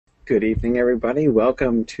Good evening, everybody.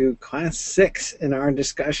 Welcome to Class 6 in our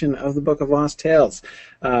discussion of the Book of Lost Tales.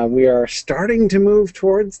 We are starting to move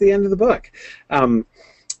towards the end of the book.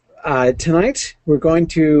 Tonight, we're going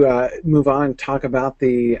to move on and talk about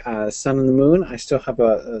the sun and the moon. I still have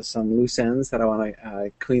some loose ends that I want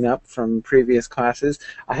to clean up from previous classes.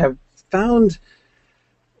 I have found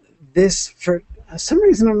this, for some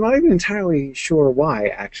reason, I'm not even entirely sure why,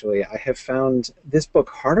 actually. I have found this book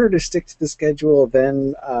harder to stick to the schedule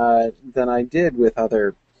than I did with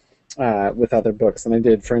other books, than I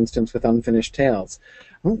did, for instance, with Unfinished Tales.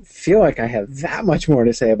 I don't feel like I have that much more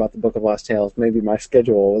to say about the Book of Lost Tales. Maybe my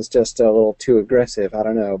schedule was just a little too aggressive. I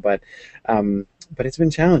don't know, but it's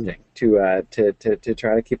been challenging to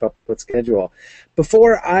try to keep up with schedule.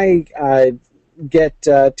 Before I get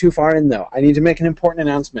too far in, though, I need to make an important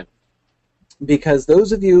announcement. Because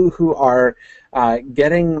those of you who are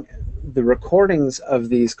getting the recordings of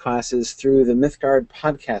these classes through the Mythgard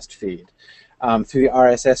podcast feed, through the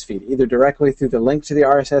RSS feed, either directly through the link to the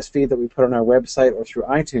RSS feed that we put on our website or through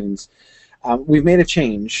iTunes, we've made a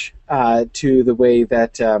change to the way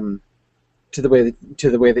that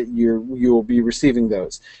you will be receiving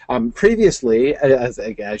those. Previously,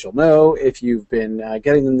 as you'll know, if you've been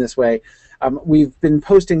getting them this way, we've been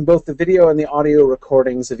posting both the video and the audio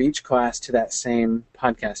recordings of each class to that same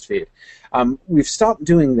podcast feed. We've stopped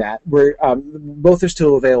doing that. Both are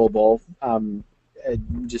still available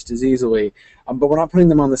just as easily, but we're not putting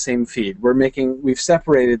them on the same feed. We've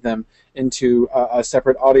separated them into a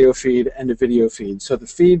separate audio feed and a video feed. So the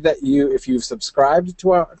feed that if you've subscribed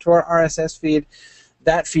to our RSS feed,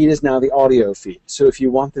 that feed is now the audio feed. So if you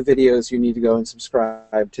want the videos, you need to go and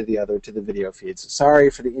subscribe to the video feeds. Sorry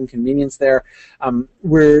for the inconvenience there.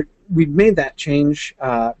 We've made that change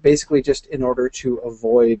basically just in order to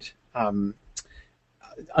avoid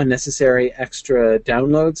unnecessary extra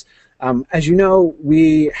downloads. As you know,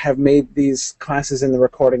 we have made these classes and the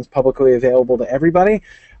recordings publicly available to everybody,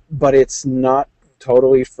 but it's not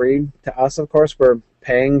totally free to us, of course. We're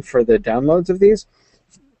paying for the downloads of these.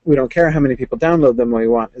 We don't care how many people download them. We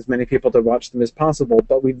want as many people to watch them as possible,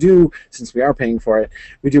 but we do, since we are paying for it,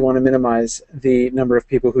 we do want to minimize the number of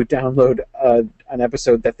people who download an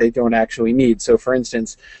episode that they don't actually need. So, for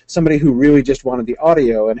instance, somebody who really just wanted the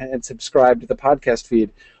audio and had subscribed to the podcast feed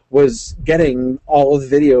was getting all of the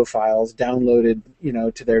video files downloaded,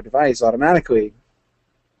 to their device automatically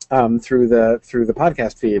through the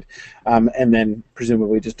podcast feed, and then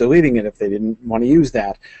presumably just deleting it if they didn't want to use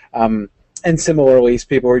that. And similarly,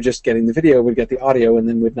 people who are just getting the video would get the audio and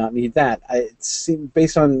then would not need that.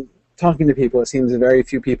 Based on talking to people, it seems that very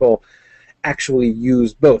few people actually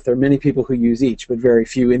use both. There are many people who use each, but very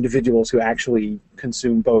few individuals who actually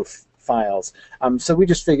consume both files. So we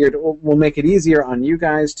just figured we'll make it easier on you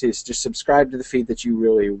guys to just subscribe to the feed that you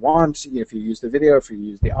really want, if you use the video, if you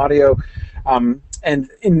use the audio. And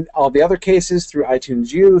in all the other cases, through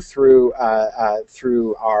iTunes U, through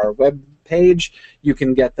our web page, you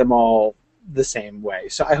can get them all the same way.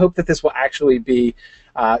 So I hope that this will actually be,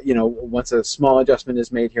 once a small adjustment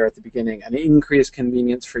is made here at the beginning, an increased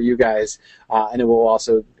convenience for you guys, and it will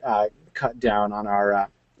also cut down on our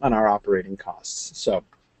operating costs. So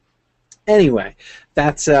anyway,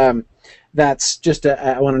 that's just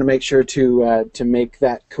I wanted to make sure to make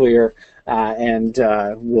that clear, and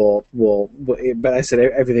but I said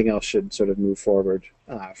everything else should sort of move forward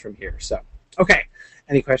from here. So okay.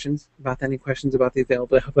 Any questions about the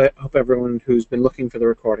availability? I hope everyone who's been looking for the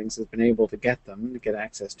recordings has been able to get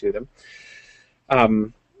access to them.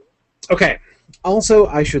 Okay. Also,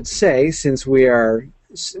 I should say, since we are,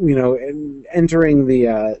 entering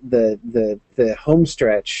the home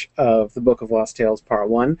stretch of the Book of Lost Tales Part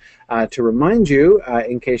 1, to remind you,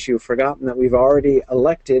 in case you've forgotten, that we've already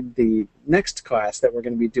elected the next class that we're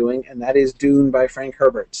going to be doing, and that is Dune by Frank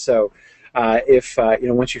Herbert. So, if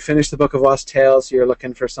once you finish the Book of Lost Tales, you're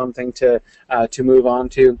looking for something to move on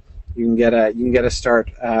to, you can get a start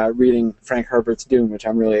reading Frank Herbert's Dune, which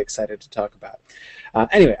I'm really excited to talk about.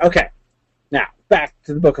 Anyway, okay, now back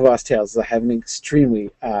to the Book of Lost Tales. I have an extremely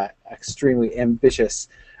ambitious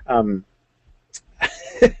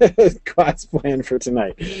class plan for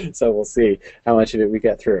tonight, so we'll see how much of it we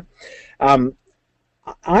get through.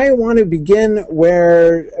 I want to begin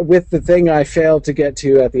with the thing I failed to get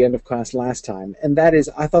to at the end of class last time, and that is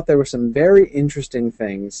I thought there were some very interesting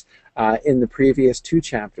things in the previous two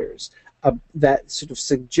chapters that sort of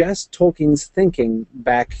suggest Tolkien's thinking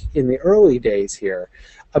back in the early days here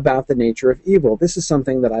about the nature of evil. This is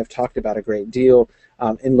something that I've talked about a great deal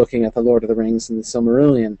in looking at The Lord of the Rings and the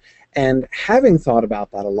Silmarillion, and having thought about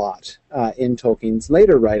that a lot in Tolkien's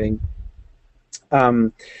later writing,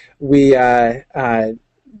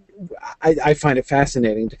 I find it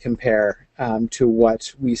fascinating to compare to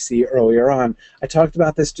what we see earlier on. I talked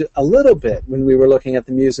about this a little bit when we were looking at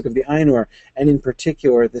the music of the Ainur, and in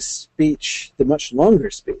particular the speech, the much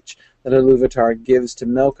longer speech that Iluvatar gives to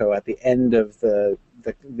Melko at the end of the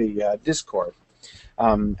discord,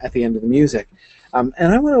 at the end of the music. And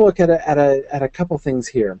I want to look at a couple things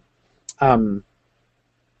here.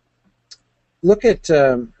 Look at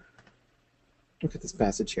this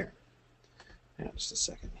passage here. Just a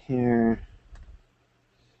second here.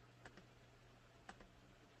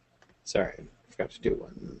 Sorry, I forgot to do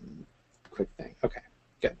one quick thing. Okay,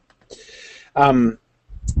 good.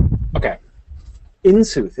 Okay. In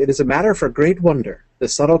sooth, it is a matter for great wonder, the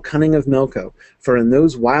subtle cunning of Melko, for in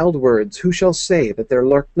those wild words who shall say that there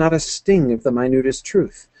lurked not a sting of the minutest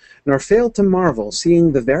truth, nor fail to marvel,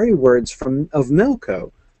 seeing the very words of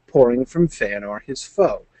Melko pouring from Feanor his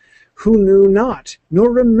foe, who knew not,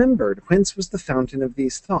 nor remembered whence was the fountain of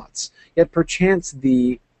these thoughts, yet perchance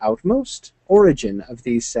the outmost origin of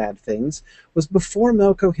these sad things was before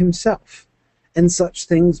Melko himself, and such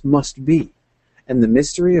things must be, and the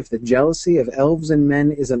mystery of the jealousy of elves and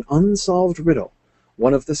men is an unsolved riddle,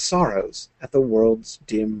 one of the sorrows at the world's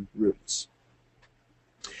dim roots.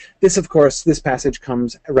 This, of course, this passage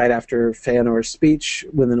comes right after Feanor's speech,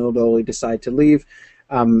 when the Noldoli decide to leave,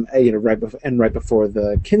 right before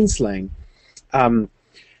the kinslaying,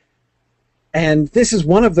 and this is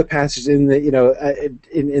one of the passages in the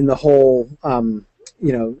in the whole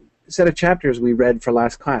set of chapters we read for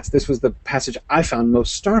last class. This was the passage I found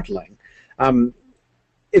most startling.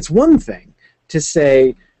 It's one thing to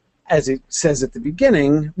say, as it says at the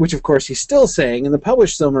beginning, which of course he's still saying in the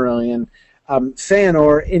published Silmarillion,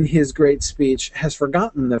 Feanor, in his great speech, has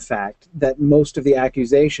forgotten the fact that most of the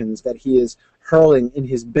accusations that he is hurling in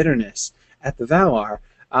his bitterness at the Valar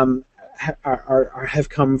have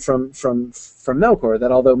come from Melkor.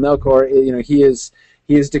 That although Melkor, he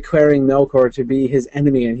is declaring Melkor to be his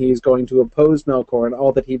enemy, and he is going to oppose Melkor in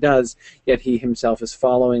all that he does, yet he himself is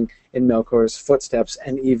following in Melkor's footsteps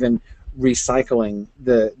and even recycling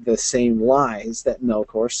the same lies that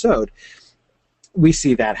Melkor sowed. We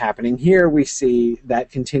see that happening here. We see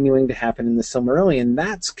that continuing to happen in the Silmarillion.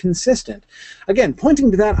 That's consistent. Again,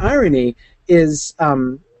 pointing to that irony is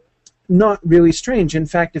not really strange. In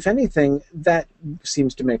fact, if anything, that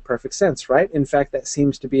seems to make perfect sense, right? In fact, that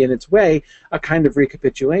seems to be in its way a kind of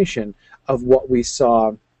recapitulation of what we saw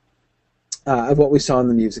in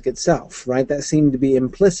the music itself, right? That seemed to be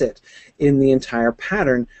implicit in the entire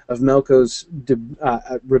pattern of Melko's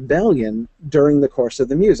rebellion during the course of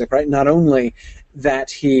the music, right? Not only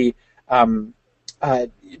that he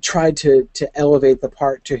tried to elevate the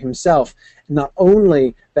part to himself, not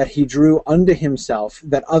only that he drew unto himself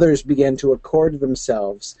that others began to accord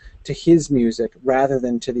themselves to his music rather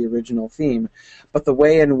than to the original theme, but the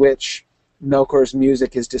way in which Melkor's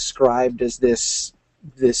music is described as this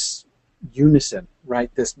unison,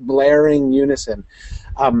 right? This blaring unison.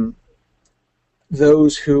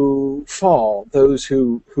 Those who fall, those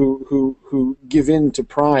who give in to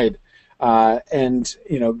pride, and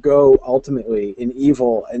go ultimately in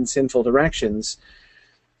evil and sinful directions.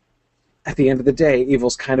 At the end of the day,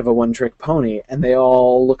 evil's kind of a one-trick pony, and they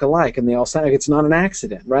all look alike, and they all sound like it's not an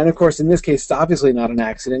accident, right? And of course, in this case, it's obviously not an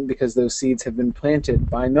accident because those seeds have been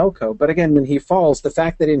planted by Melko. But again, when he falls, the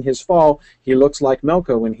fact that in his fall he looks like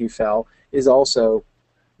Melko when he fell is also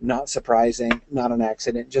not surprising, not an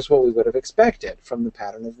accident, just what we would have expected from the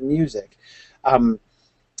pattern of the music. And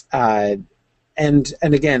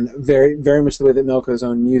again, very, very much the way that Melko's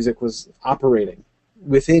own music was operating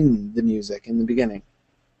within the music in the beginning.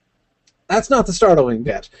 That's not the startling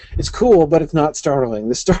bit. It's cool, but it's not startling.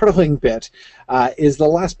 The startling bit is the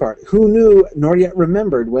last part. Who knew nor yet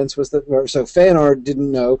remembered whence was the... So Feanor didn't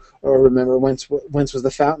know or remember whence was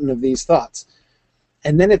the fountain of these thoughts.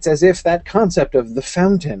 And then it's as if that concept of the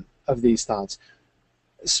fountain of these thoughts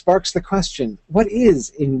sparks the question, what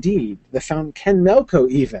is indeed the fountain? Can Melko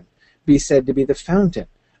even be said to be the fountain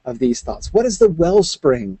of these thoughts? What is the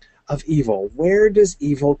wellspring of evil? Where does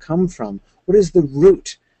evil come from? What is the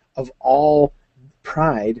root of all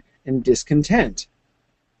pride and discontent?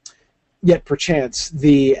 Yet perchance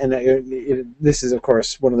this is of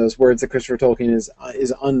course one of those words that Christopher Tolkien is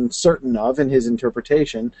uncertain of in his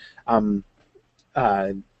interpretation.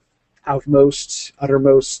 Outmost,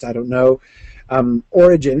 uttermost, I don't know.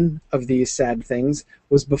 Origin of these sad things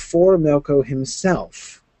was before Melko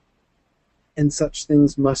himself, and such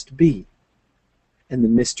things must be. And the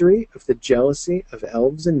mystery of the jealousy of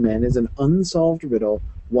elves and men is an unsolved riddle,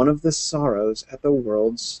 one of the sorrows at the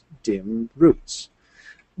world's dim roots.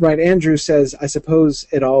 Right, Andrew says, I suppose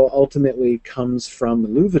it all ultimately comes from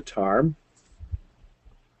Iluvatar.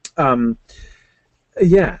 Um,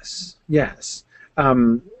 yes, yes.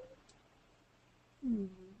 Um,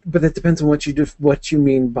 but it depends on what you do, what you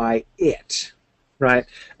mean by it, right?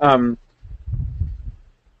 That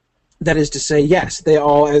is to say, yes, they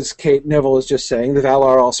all, as Kate Neville is just saying, the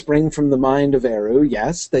Valar all spring from the mind of Eru.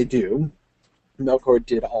 Yes, they do. Melkor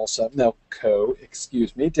did also. Melko,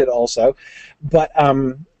 excuse me, did also. But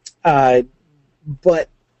but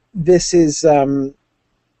this is again,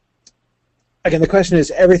 the question is,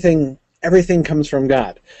 everything comes from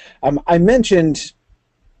God. I mentioned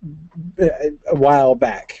a while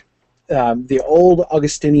back the old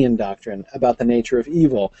Augustinian doctrine about the nature of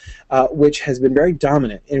evil, which has been very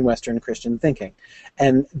dominant in Western Christian thinking.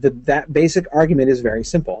 And that basic argument is very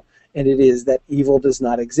simple, and it is that evil does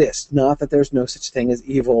not exist. Not that there's no such thing as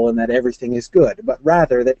evil and that everything is good, but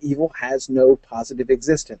rather that evil has no positive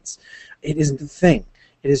existence. It isn't a thing.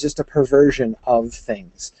 It is just a perversion of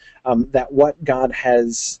things. That what God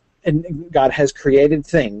has, and God has created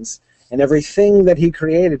things, and everything that he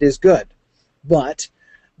created is good. But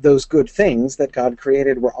those good things that God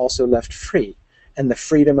created were also left free, and the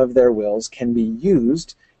freedom of their wills can be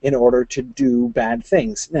used in order to do bad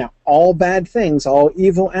things. Now, all bad things, all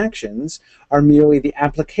evil actions, are merely the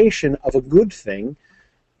application of a good thing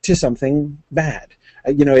to something bad.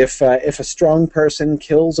 If a strong person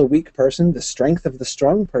kills a weak person, the strength of the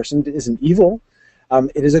strong person isn't evil.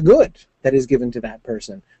 It is a good that is given to that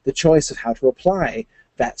person. The choice of how to apply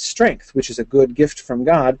that strength, which is a good gift from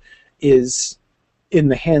God, is in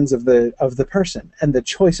the hands of the person, and the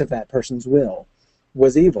choice of that person's will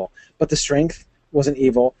was evil. But the strength wasn't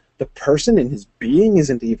evil. The person in his being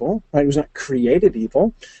isn't evil, right? He was not created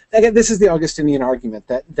evil. Again, this is the Augustinian argument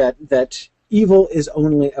that evil is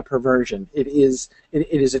only a perversion. It is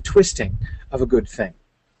a twisting of a good thing.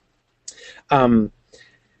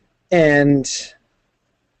 And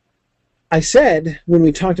I said, when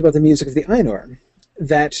we talked about the music of the Ainur,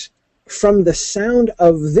 that from the sound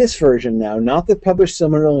of this version now, not the published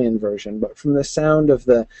Silmarillion version, but from the sound of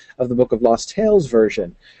the Book of Lost Tales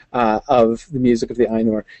version of the music of the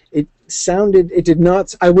Ainur, it did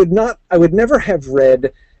not. I would never have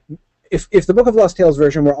read. If the Book of Lost Tales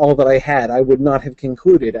version were all that I had, I would not have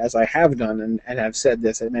concluded, as I have done and have said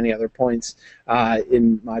this at many other points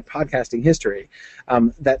in my podcasting history,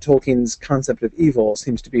 that Tolkien's concept of evil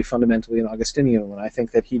seems to be fundamentally an Augustinian one. I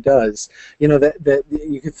think that he does. That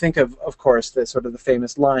you could think of course, the sort of the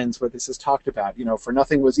famous lines where this is talked about. For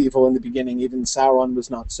nothing was evil in the beginning, even Sauron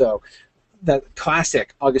was not so. That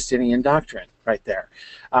classic Augustinian doctrine, right there.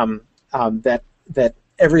 That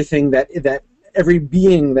everything that every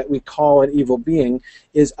being that we call an evil being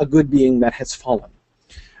is a good being that has fallen.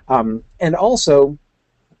 And also,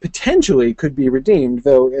 potentially could be redeemed,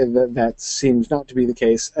 though that seems not to be the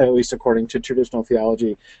case, at least according to traditional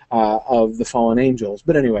theology of the fallen angels.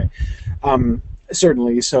 But anyway,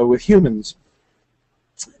 certainly so with humans.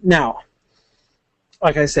 Now,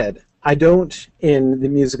 like I said, I don't, in the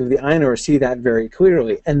music of the Ainur, see that very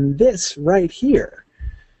clearly. And this right here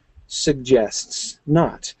suggests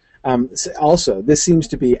not. Also, this seems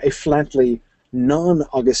to be a flatly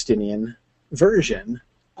non-Augustinian version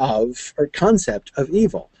of, or concept of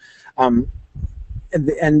evil. And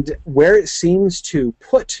where it seems to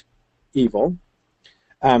put evil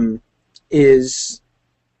is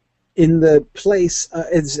in the place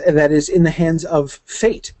that is in the hands of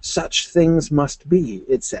fate. Such things must be,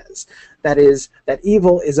 it says. That is, that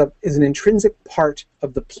evil is an intrinsic part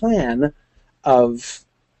of the plan of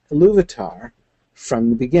Iluvatar from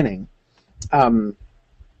the beginning. Arthur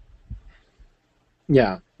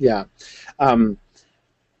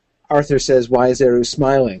says, why is Eru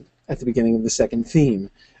smiling at the beginning of the second theme?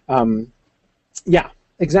 Yeah,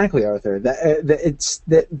 exactly, Arthur.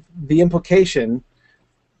 The implication,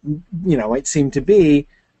 might seem to be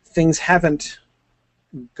things haven't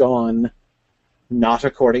gone not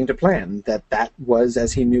according to plan, that was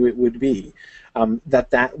as he knew it would be,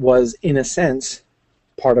 that was, in a sense,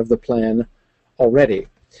 part of the plan already.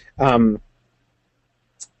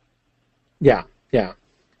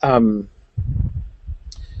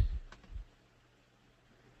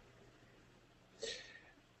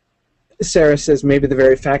 Sarah says maybe the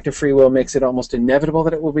very fact of free will makes it almost inevitable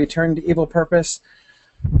that it will return to evil purpose.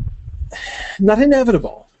 Not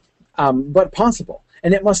inevitable, but possible.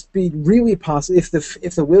 And it must be really possible. If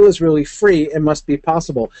the will is really free, it must be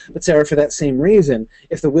possible. But Sarah, for that same reason,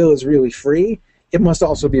 if the will is really free, it must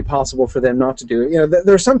also be possible for them not to do it.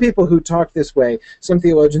 There are some people who talk this way, some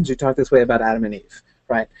theologians who talk this way about Adam and Eve,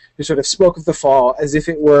 right? Who sort of spoke of the fall as if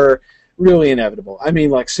it were really inevitable. I mean,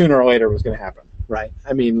 like sooner or later it was going to happen, right?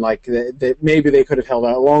 I mean, like that maybe they could have held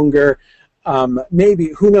out longer, Maybe,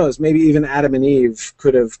 who knows? Maybe even Adam and Eve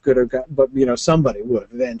could have got, but somebody would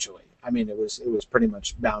have eventually. I mean, it was pretty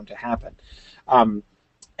much bound to happen. But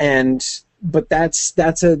that's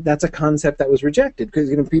a concept that was rejected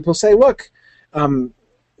because people say, look,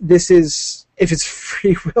 this is, if it's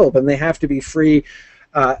free will, then they have to be free.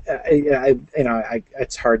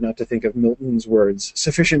 It's hard not to think of Milton's words: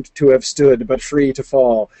 "Sufficient to have stood, but free to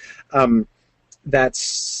fall." I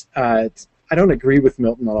don't agree with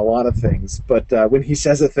Milton on a lot of things, but when he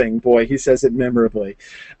says a thing, boy, he says it memorably.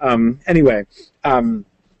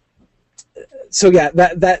 So yeah,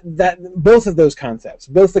 that both of those concepts,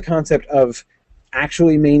 both the concept of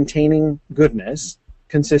actually maintaining goodness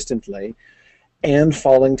consistently and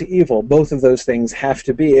falling to evil, both of those things have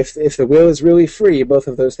to be, if the will is really free, both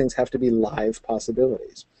of those things have to be live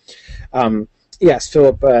possibilities. Yes,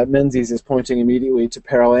 Philip Menzies is pointing immediately to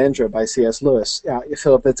Perelandra by C.S. Lewis.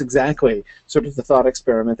 Philip, that's exactly sort of the thought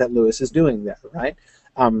experiment that Lewis is doing there, right?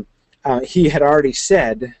 He had already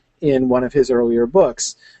said in one of his earlier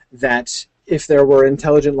books that if there were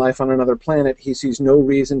intelligent life on another planet, he sees no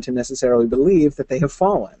reason to necessarily believe that they have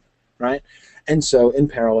fallen, right? And so in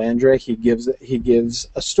Perelandra, he gives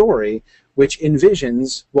a story which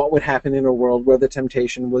envisions what would happen in a world where the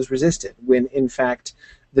temptation was resisted, when in fact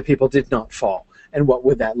the people did not fall, and what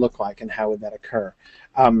would that look like, and how would that occur?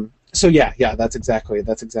 So yeah, that's exactly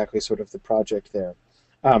sort of the project there.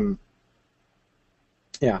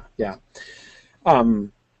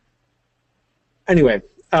 Anyway,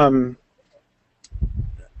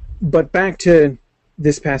 but back to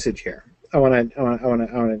this passage here. I want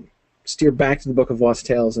to steer back to the Book of Lost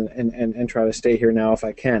Tales and try to stay here now if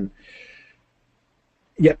I can.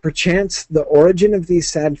 Yet perchance the origin of these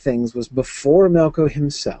sad things was before Melko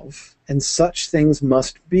himself, and such things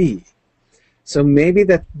must be. So maybe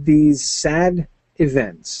that these sad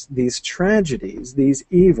events, these tragedies, these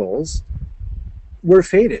evils, were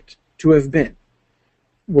fated to have been,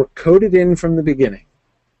 were coded in from the beginning.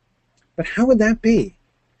 But how would that be?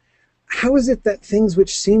 How is it that things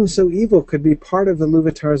which seem so evil could be part of the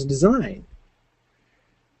Iluvatar's design?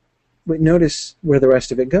 But notice where the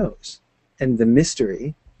rest of it goes. And the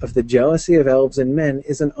mystery of the jealousy of elves and men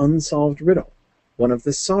is an unsolved riddle, one of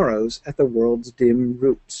the sorrows at the world's dim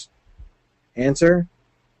roots. Answer?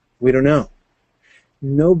 We don't know.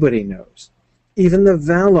 Nobody knows. Even the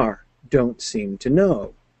Valar don't seem to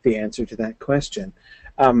know the answer to that question.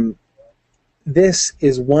 This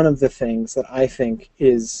is one of the things that I think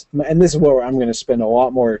is, and this is where I'm going to spend a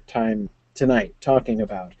lot more time tonight talking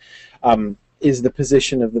about, is the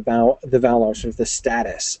position of the Valar, sort of the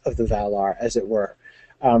status of the Valar, as it were.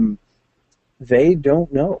 They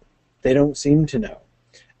don't know. They don't seem to know.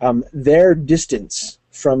 Their distance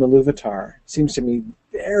from Iluvatar seems to me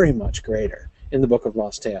very much greater in the Book of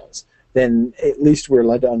Lost Tales than at least we're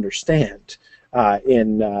led to understand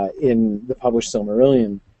in the published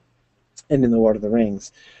Silmarillion and in the Lord of the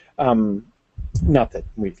Rings. Not that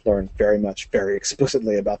we've learned very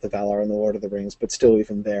explicitly about the Valar in the Lord of the Rings, but still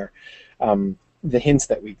even there, the hints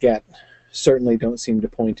that we get certainly don't seem to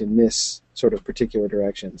point in this sort of particular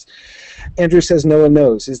directions. Andrew says no one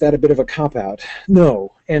knows. Is that a bit of a cop-out?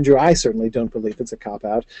 No, Andrew, I certainly don't believe it's a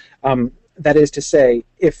cop-out. That is to say,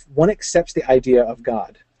 if one accepts the idea of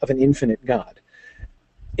God, of an infinite God,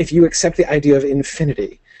 if you accept the idea of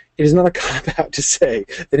infinity, it is not a cop-out to say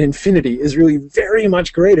that infinity is really very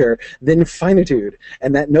much greater than finitude,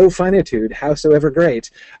 and that no finitude, howsoever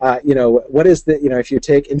great, what is the, if you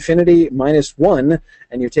take infinity minus 1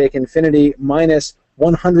 and you take infinity minus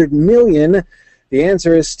 100 million, the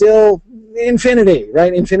answer is still infinity,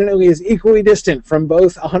 right? Infinity is equally distant from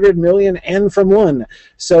both 100 million and from 1.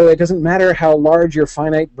 So it doesn't matter how large your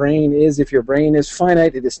finite brain is. If your brain is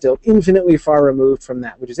finite, it is still infinitely far removed from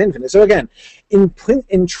that which is infinite. So again,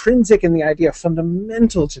 intrinsic in the idea,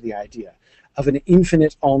 fundamental to the idea of an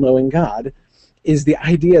infinite, all-knowing God, is the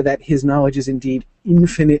idea that his knowledge is indeed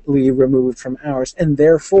infinitely removed from ours, and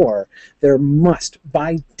therefore there must,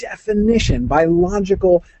 by definition, by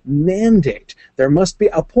logical mandate, there must be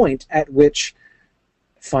a point at which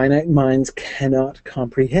finite minds cannot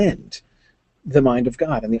comprehend the mind of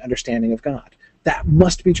God and the understanding of God. That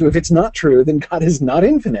must be true. If it's not true, then God is not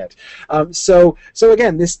infinite. So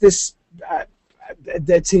again, this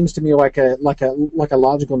that seems to me like a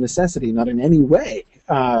logical necessity, not in any way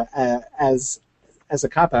as a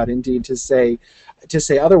cop-out. Indeed, to say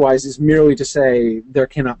otherwise is merely to say there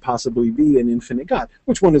cannot possibly be an infinite God,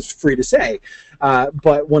 which one is free to say,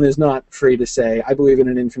 but one is not free to say, I believe in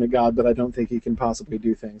an infinite God, but I don't think he can possibly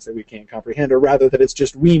do things that we can't comprehend, or rather that it's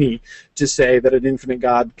just weenie to say that an infinite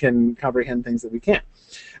God can comprehend things that we can't.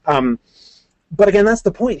 But again, that's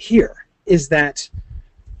the point here, is that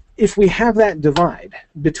if we have that divide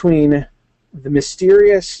between the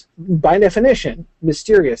mysterious, by definition,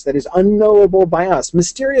 mysterious, that is unknowable by us,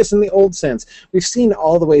 mysterious in the old sense, we've seen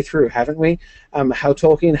all the way through, haven't we? How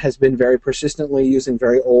Tolkien has been very persistently using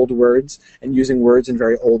very old words and using words in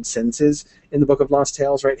very old senses in the Book of Lost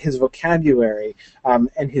Tales, right? His vocabulary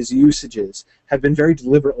and his usages have been very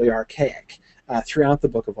deliberately archaic throughout the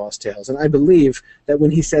Book of Lost Tales. And I believe that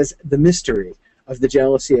when he says the mystery of the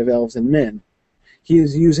jealousy of elves and men, he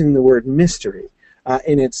is using the word mystery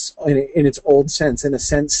in its old sense, in a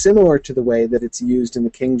sense similar to the way that it's used in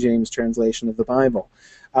the King James translation of the Bible.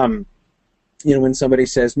 When somebody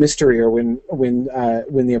says mystery, or when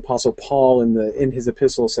the Apostle Paul in his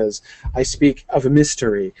epistle says, "I speak of a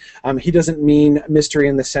mystery," he doesn't mean mystery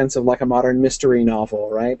in the sense of like a modern mystery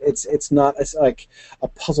novel, right? It's not like a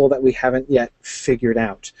puzzle that we haven't yet figured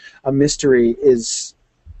out. A mystery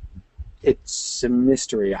it's a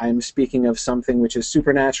mystery. I'm speaking of something which is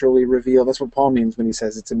supernaturally revealed. That's what Paul means when he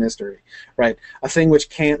says it's a mystery, right? A thing which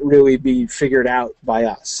can't really be figured out by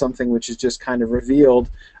us, something which is just kind of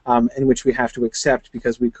revealed and which we have to accept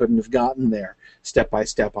because we couldn't have gotten there step by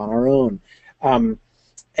step on our own.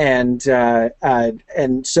 And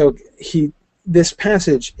so this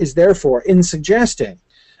passage is therefore, in suggesting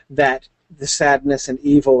that the sadness and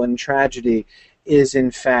evil and tragedy is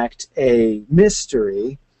in fact a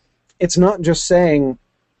mystery, it's not just saying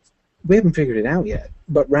we haven't figured it out yet,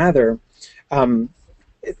 but rather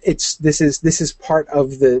this is part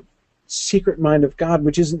of the secret mind of God,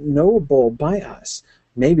 which isn't knowable by us.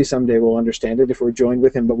 Maybe someday we'll understand it if we're joined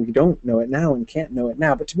with him, but we don't know it now and can't know it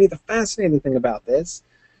now. But to me, the fascinating thing about this,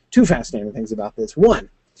 two fascinating things about this. One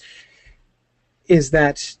is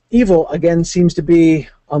that evil, again, seems to be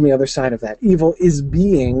on the other side of that. Evil is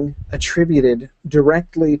being attributed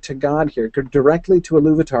directly to God here, directly to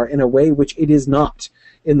Iluvatar in a way which it is not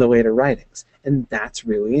in the later writings. And that's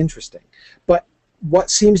really interesting. But what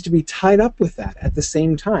seems to be tied up with that at the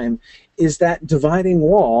same time is that dividing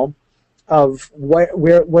wall of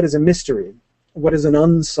what is a mystery, what is an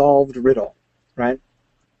unsolved riddle, right?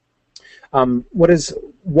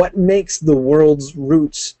 What makes the world's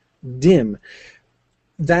roots dim?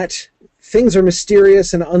 That things are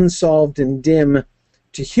mysterious and unsolved and dim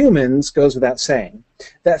to humans goes without saying.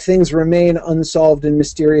 That things remain unsolved and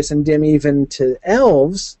mysterious and dim even to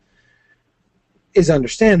elves is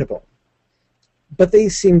understandable. But they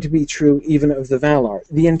seem to be true even of the Valar.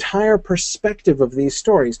 The entire perspective of these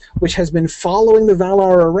stories, which has been following the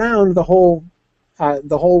Valar around the whole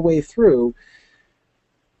way through,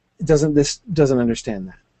 doesn't understand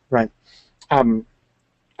that, right?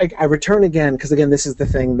 I return again, because again, this is the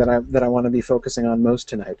thing that I want to be focusing on most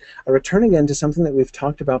tonight. I return again to something that we've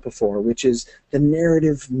talked about before, which is the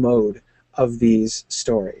narrative mode of these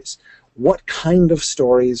stories. What kind of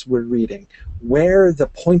stories we're reading, where the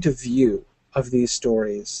point of view of these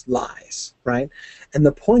stories lies, right? And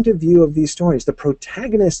the point of view of these stories, the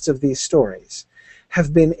protagonists of these stories,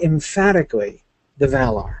 have been emphatically the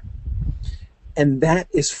Valar. And that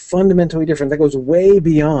is fundamentally different. That goes way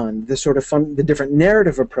beyond the sort of the different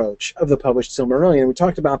narrative approach of the published Silmarillion. We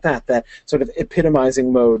talked about that sort of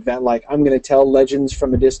epitomizing mode, that like, I'm going to tell legends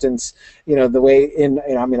from a distance, the way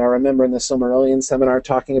I remember in the Silmarillion seminar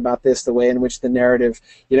talking about this, the way in which the narrative,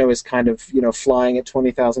 is kind of, flying at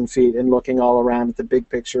 20,000 feet and looking all around at the big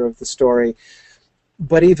picture of the story.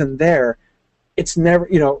 But even there, it's never,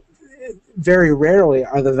 very rarely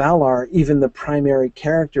are the Valar even the primary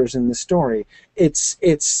characters in the story. It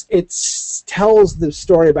tells the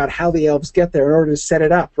story about how the elves get there in order to set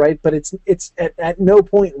it up, right? But it's at no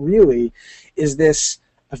point really is this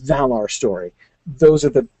a Valar story. Those are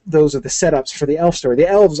the setups for the elf story. The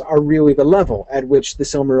elves are really the level at which the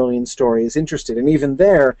Silmarillion story is interested, and even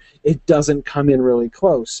there, it doesn't come in really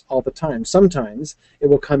close all the time. Sometimes it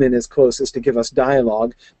will come in as close as to give us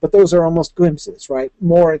dialogue, but those are almost glimpses, right?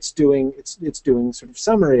 More, it's doing sort of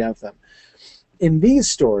summary of them. In these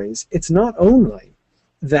stories, it's not only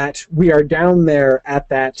that we are down there at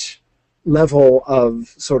that level of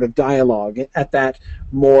sort of dialogue, at that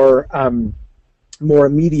more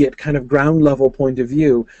immediate kind of ground level point of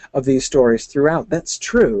view of these stories throughout. That's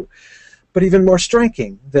true. But even more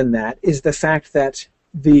striking than that is the fact that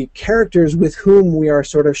the characters with whom we are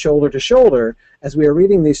sort of shoulder to shoulder as we are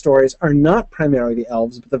reading these stories are not primarily the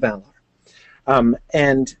elves, but the Valar.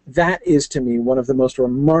 And that is, to me, one of the most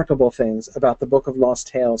remarkable things about the Book of Lost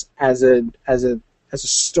Tales as a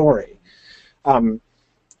story.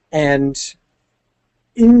 And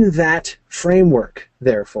in that framework,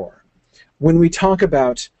 therefore, when we talk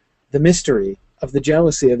about the mystery of the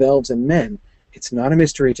jealousy of elves and men, it's not a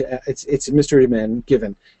mystery to it's a mystery to men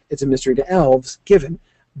given. It's a mystery to elves given.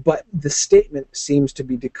 But the statement seems to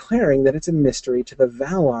be declaring that it's a mystery to the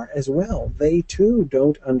Valar as well. They too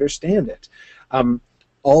don't understand it.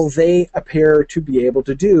 All they appear to be able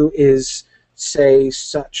to do is say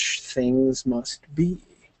such things must be.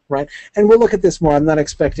 Right, and we'll look at this more. I'm not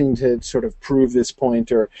expecting to sort of prove this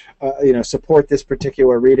point or, support this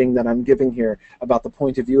particular reading that I'm giving here about the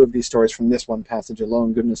point of view of these stories from this one passage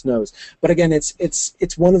alone. Goodness knows. But again,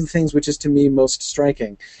 it's one of the things which is to me most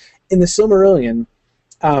striking in the Silmarillion.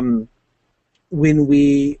 When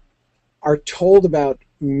we are told about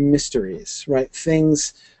mysteries, right,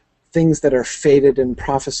 things that are fated and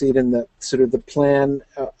prophesied in the sort of the plan,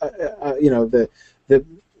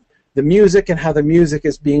 the music and how the music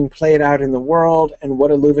is being played out in the world and what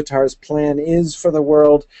Iluvatar's plan is for the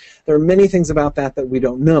world. There are many things about that we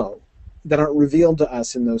don't know, that aren't revealed to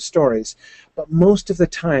us in those stories. But most of the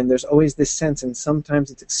time, there's always this sense, and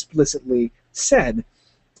sometimes it's explicitly said,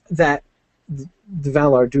 that the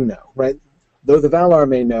Valar do know, right? Though the Valar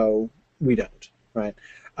may know, we don't, right?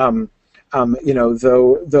 Though Manwë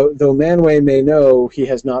may know, he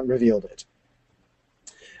has not revealed it.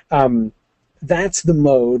 That's the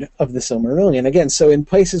mode of the Silmarillion. Again, so in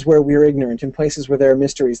places where we're ignorant, in places where there are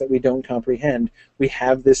mysteries that we don't comprehend, we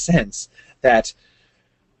have this sense that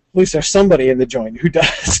at least there's somebody in the joint who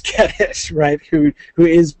does get it, right? Who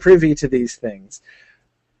is privy to these things.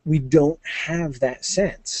 We don't have that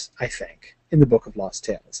sense, I think, in the Book of Lost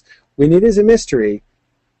Tales. When it is a mystery,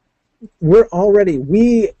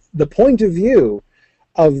 the point of view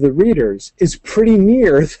of the readers is pretty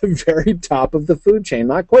near the very top of the food chain.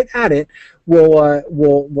 Not quite at it.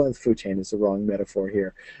 The food chain is the wrong metaphor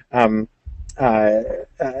here. Let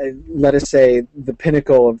us say the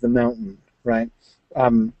pinnacle of the mountain, right?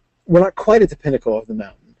 We're not quite at the pinnacle of the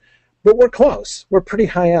mountain, but we're close. We're pretty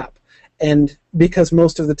high up. And because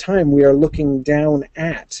most of the time we are looking down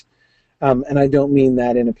at, and I don't mean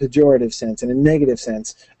that in a pejorative sense, in a negative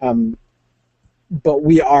sense, but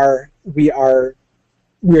we are being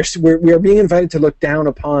invited to look down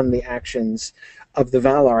upon the actions of the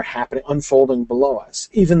Valar unfolding below us,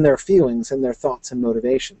 even their feelings and their thoughts and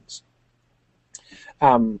motivations.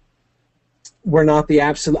 We're not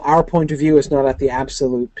our point of view is not at the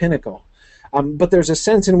absolute pinnacle. But there's a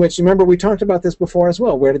sense in which, remember, we talked about this before as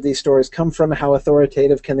well. Where did these stories come from? How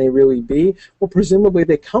authoritative can they really be? Well, presumably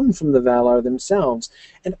they come from the Valar themselves.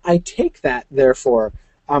 And I take that, therefore,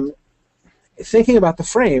 thinking about the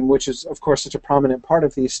frame, which is, of course, such a prominent part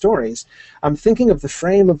of these stories, I'm thinking of the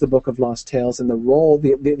frame of the Book of Lost Tales and the role,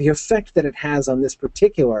 the effect that it has on this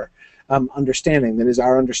particular understanding, that is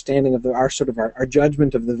our understanding of our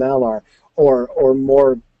judgment of the Valar, or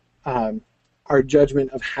more our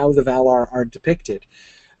judgment of how the Valar are depicted.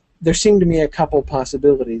 There seem to me a couple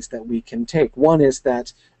possibilities that we can take. One is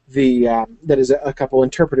that that is a couple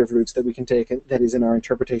interpretive routes that we can take, and that is in our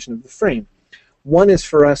interpretation of the frame. One is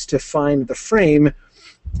for us to find the frame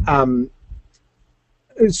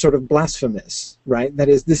sort of blasphemous, right? That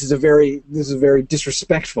is, this is a very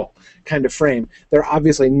disrespectful kind of frame. They're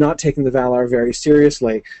obviously not taking the Valar very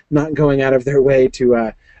seriously, not going out of their way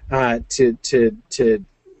to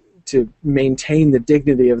maintain the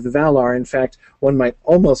dignity of the Valar. In fact, one might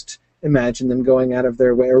almost imagine them going out of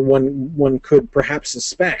their way, or one could perhaps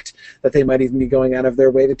suspect that they might even be going out of their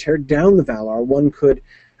way to tear down the Valar. One could,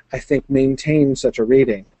 I think, maintain such a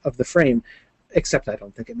reading of the frame, except I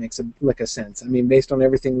don't think it makes a lick of sense. I mean, based on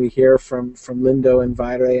everything we hear from Lindo and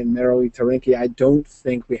Vaire and Merrily Tarinki, I don't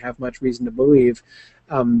think we have much reason to believe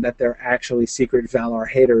that they're actually secret Valar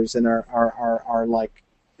haters and are like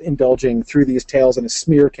indulging through these tales in a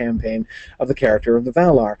smear campaign of the character of the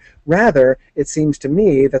Valar. Rather, it seems to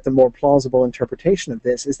me that the more plausible interpretation of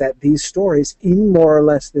this is that these stories, in more or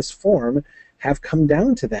less this form, have come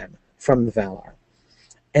down to them from the Valar,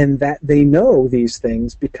 and that they know these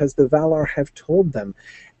things because the Valar have told them.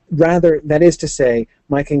 Rather, that is to say,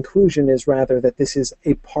 my conclusion is rather that this is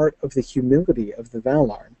a part of the humility of the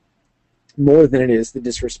Valar, more than it is the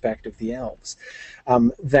disrespect of the elves.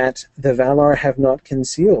 That the Valar have not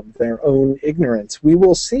concealed their own ignorance. We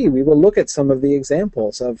will see, we will look at some of the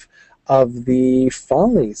examples of the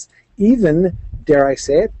follies, even, dare I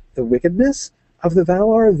say it, the wickedness of the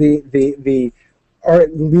Valar, or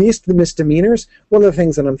at least the misdemeanors. One of the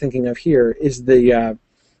things that I'm thinking of here is the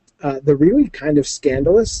really kind of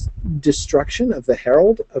scandalous destruction of the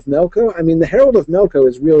Herald of Melko. I mean, the Herald of Melko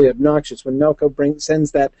is really obnoxious when Melko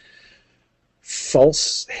sends that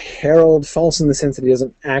false herald, false in the sense that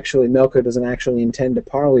Melko doesn't actually intend to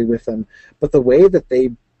parley with them, but the way that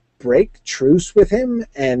they break truce with him,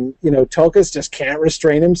 and Tulkas just can't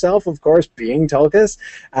restrain himself, of course, being Tulkas,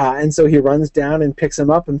 and so he runs down and picks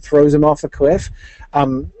him up and throws him off the cliff.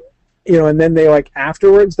 And then they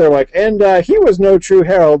afterwards they're like, and he was no true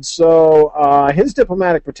herald, so his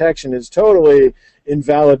diplomatic protection is totally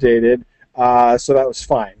invalidated. So that was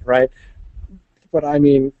fine, right? But I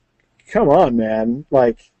mean, come on, man.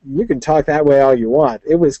 You can talk that way all you want.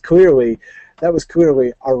 That was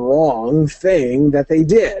clearly a wrong thing that they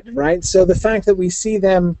did, right? So the fact that we see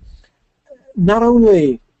them not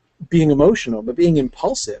only being emotional, but being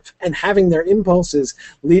impulsive, and having their impulses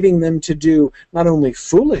leading them to do not only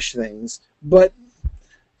foolish things, but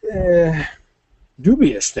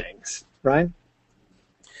dubious things, right?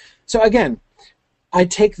 So again, I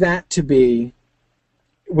take that to be,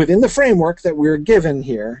 within the framework that we're given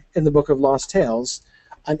here in the Book of Lost Tales,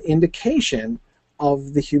 an indication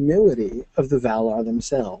of the humility of the Valar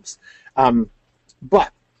themselves.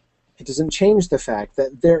 But it doesn't change the fact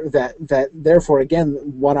that therefore, again,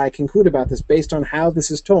 what I conclude about this, based on how this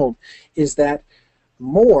is told, is that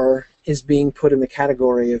more is being put in the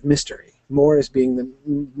category of mystery. More is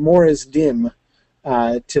dim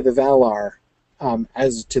to the Valar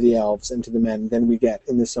as to the elves and to the men than we get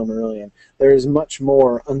in the Silmarillion. There is much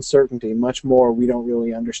more uncertainty, much more we don't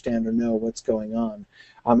really understand or know what's going on,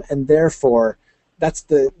 and therefore that's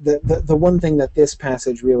the one thing that this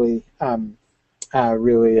passage really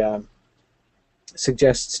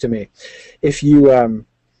suggests to me. If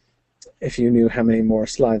you knew how many more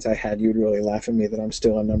slides I had, you'd really laugh at me that I'm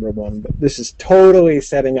still on number 1. But this is totally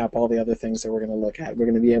setting up all the other things that we're going to look at. We're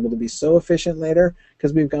going to be able to be so efficient later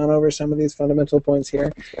because we've gone over some of these fundamental points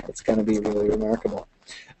here. It's going to be really remarkable.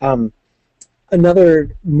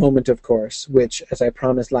 Another moment, of course, which, as I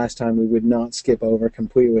promised last time, we would not skip over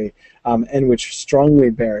completely, and which strongly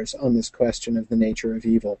bears on this question of the nature of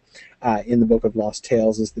evil in the Book of Lost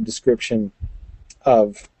Tales, is the description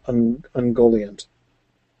of Ungoliant.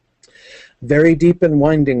 Very deep and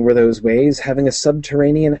winding were those ways, having a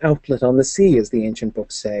subterranean outlet on the sea, as the ancient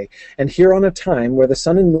books say, and here on a time were the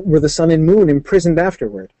sun and moon imprisoned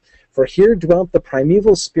afterward. For here dwelt the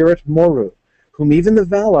primeval spirit Moru, whom even the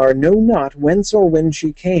Valar know not whence or when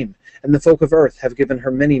she came, and the folk of earth have given her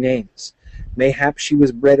many names. Mayhap she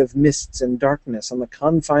was bred of mists and darkness on the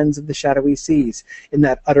confines of the shadowy seas, in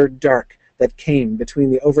that utter dark that came between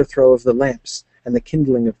the overthrow of the lamps and the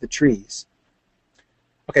kindling of the trees.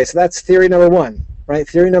 Okay, so that's theory number 1, right?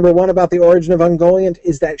 Theory number 1 about the origin of Ungoliant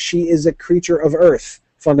is that she is a creature of earth,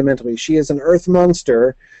 fundamentally. She is an earth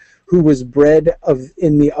monster who was bred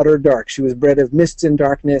in the utter dark. She was bred of mists and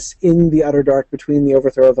darkness in the utter dark between the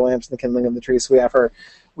overthrow of the lamps and the kindling of the trees. So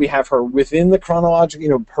we have her within the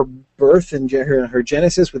chronological, her birth and her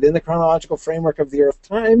genesis within the chronological framework of the earth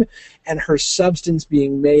time, and her substance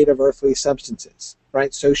being made of earthly substances,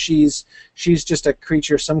 right? So she's just a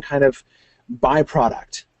creature, some kind of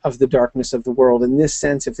byproduct of the darkness of the world. In this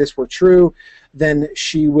sense, if this were true, then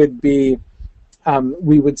she would be,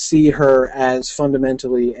 we would see her as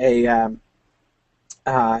fundamentally a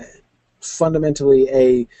I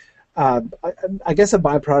guess a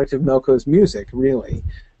byproduct of Melko's music, really,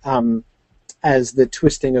 as the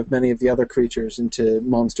twisting of many of the other creatures into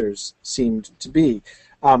monsters seemed to be.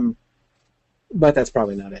 But that's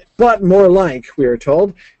probably not it. But more like, we are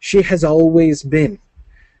told, she has always been.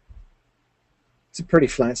 It's a pretty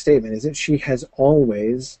flat statement, isn't it? She has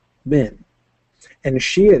always been. And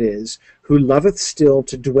she it is who loveth still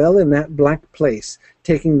to dwell in that black place,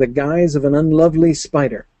 taking the guise of an unlovely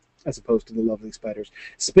spider, as opposed to the lovely spiders,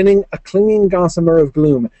 spinning a clinging gossamer of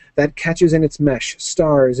gloom that catches in its mesh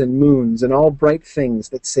stars and moons and all bright things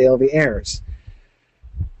that sail the airs.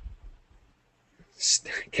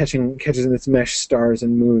 Catches in its mesh stars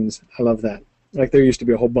and moons. I love that. There used to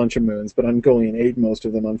be a whole bunch of moons, but Ungoliant ate most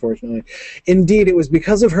of them, unfortunately. Indeed, it was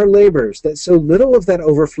because of her labors that so little of that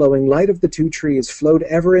overflowing light of the 2 trees flowed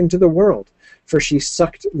ever into the world, for she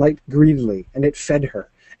sucked light greedily, and it fed her,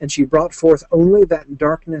 and she brought forth only that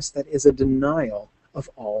darkness that is a denial of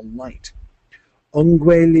all light.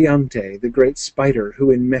 Ongwe Liante, the great spider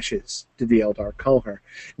who enmeshes, did the Eldar call her,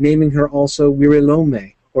 naming her also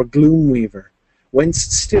Wirilome, or Gloom Weaver, whence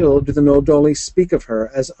still do the Noldoli speak of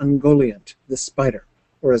her as Ungoliant, the spider,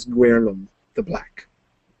 or as Gwerlum, the black.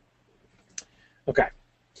 Okay.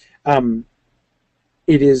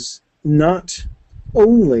 It is not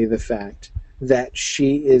only the fact that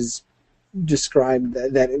she is described,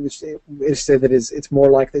 that it is said that it's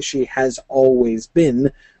more like that she has always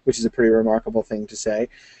been, which is a pretty remarkable thing to say,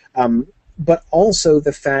 but also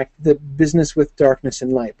the fact that business with darkness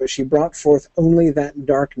and light, but she brought forth only that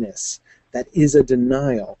darkness that is a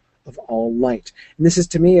denial of all light. And this is,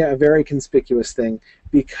 to me, a very conspicuous thing,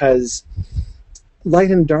 because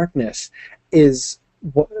light and darkness is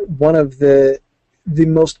one of the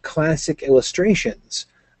most classic illustrations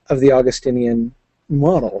of the Augustinian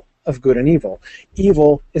model of good and evil.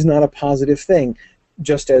 Evil is not a positive thing,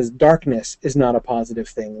 just as darkness is not a positive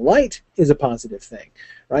thing. Light is a positive thing,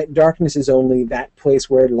 right? Darkness is only that place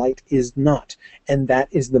where light is not, and that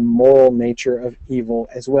is the moral nature of evil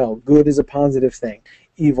as well. Good is a positive thing.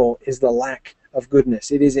 Evil is the lack of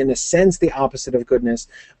goodness. It is, in a sense, the opposite of goodness,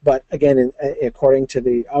 but again, according to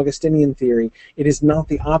the Augustinian theory, it is not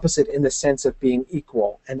the opposite in the sense of being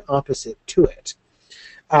equal and opposite to it.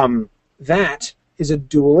 That is a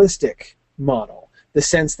dualistic model, the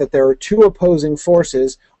sense that there are two opposing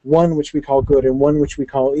forces, one which we call good and one which we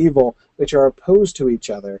call evil, which are opposed to each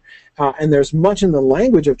other. And there's much in the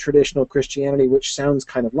language of traditional Christianity which sounds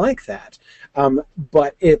kind of like that.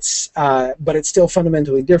 But it's still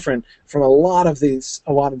fundamentally different from a lot of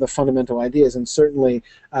the fundamental ideas, and certainly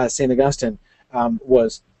St. Augustine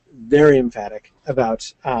was very emphatic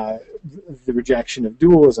about the rejection of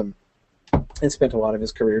dualism and spent a lot of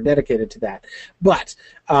his career dedicated to that. But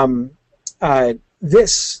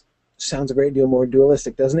this sounds a great deal more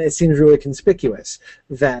dualistic, doesn't it? It seems really conspicuous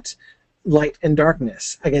that light and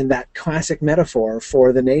darkness, again, that classic metaphor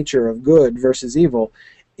for the nature of good versus evil,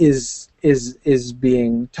 is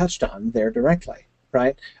being touched on there directly,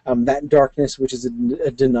 right? That darkness, which is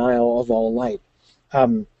a denial of all light.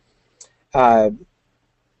 So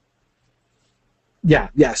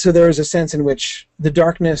there is a sense in which the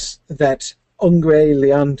darkness that Ungre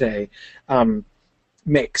Leante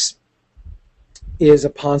makes is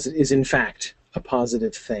in fact a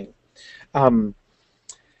positive thing. Now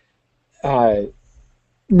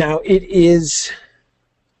it is.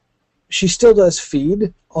 She still does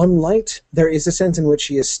feed on light. There is a sense in which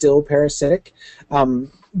she is still parasitic,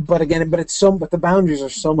 but the boundaries are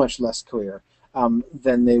so much less clear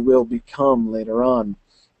than they will become later on.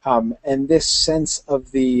 And this sense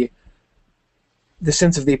of the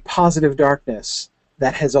positive darkness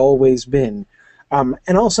that has always been.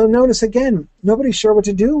 And also notice again, nobody's sure what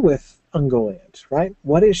to do with Ungoliant, right?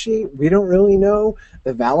 What is she? We don't really know.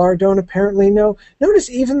 The Valar don't apparently know. Notice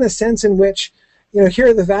even the sense in which,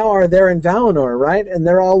 here the Valar, they're in Valinor, right? And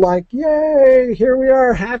they're all like, yay, here we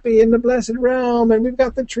are, happy in the Blessed Realm, and we've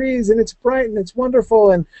got the trees, and it's bright, and it's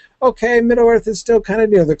wonderful, and okay, Middle-earth is still kind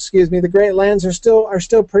of, the Great Lands are still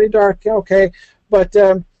pretty dark, okay, but,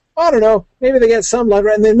 I don't know, maybe they get some light,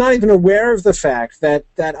 and they're not even aware of the fact that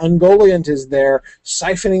Ungoliant is there,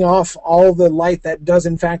 siphoning off all the light that does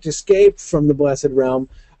in fact escape from the Blessed Realm,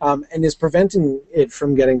 and is preventing it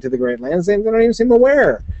from getting to the Great Lands. They don't even seem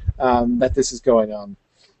aware that this is going on.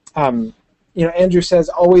 Andrew says,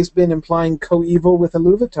 always been implying co-evil with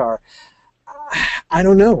Iluvatar. I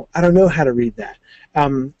don't know. I don't know how to read that.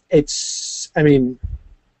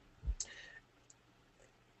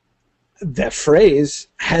 The phrase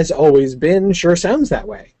has always been sure sounds that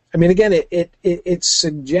way. Again, it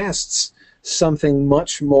suggests something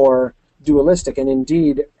much more dualistic, and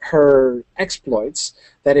indeed her exploits,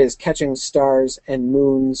 that is, catching stars and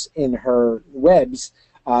moons in her webs,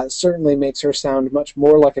 certainly makes her sound much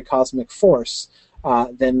more like a cosmic force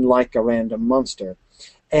than like a random monster.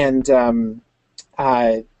 And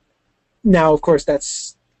now, of course,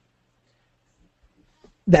 that's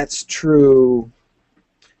true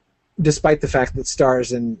despite the fact that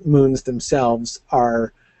stars and moons themselves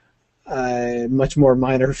are much more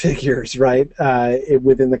minor figures, right?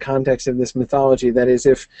 Within the context of this mythology, that is,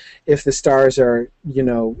 if the stars are,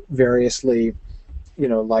 variously,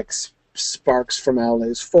 like sparks from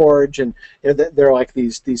Aule's forge, and they're like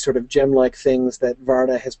these sort of gem-like things that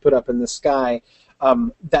Varda has put up in the sky,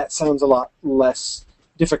 that sounds a lot less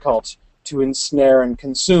difficult to ensnare and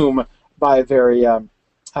consume by a very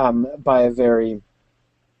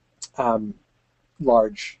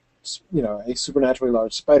large, a supernaturally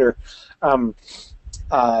large spider,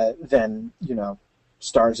 than,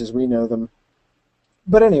 stars as we know them.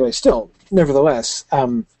 But anyway, still, nevertheless,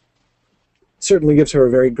 certainly gives her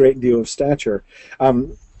a very great deal of stature.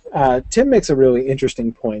 Tim makes a really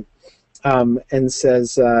interesting point, and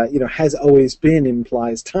says, has always been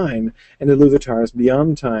implies time, and Iluvatar is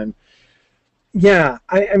beyond time. Yeah,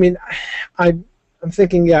 I'm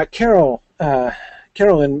thinking, Carol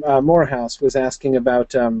in Morehouse was asking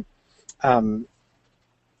about that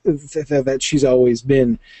she's always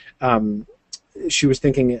been. She was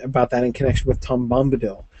thinking about that in connection with Tom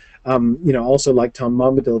Bombadil. Also like Tom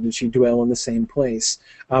Bombadil, did she dwell in the same place?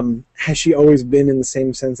 Has she always been in the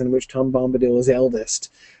same sense in which Tom Bombadil is eldest?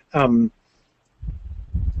 I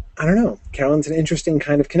don't know. Carolyn's an interesting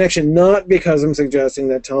kind of connection, not because I'm suggesting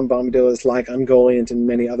that Tom Bombadil is like Ungoliant in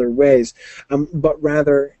many other ways, but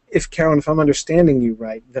rather, Carolyn, if I'm understanding you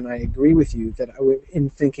right, then I agree with you that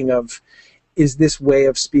in thinking of, is this way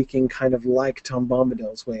of speaking kind of like Tom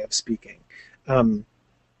Bombadil's way of speaking?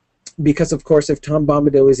 because, of course, if Tom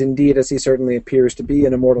Bombadil is indeed, as he certainly appears to be,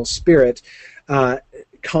 an immortal spirit,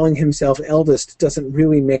 calling himself eldest doesn't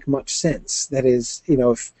really make much sense. That is,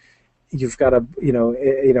 if you've got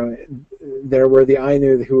there were the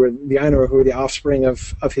Ainu who were the offspring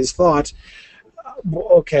of his thought.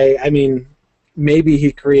 Okay, I mean, maybe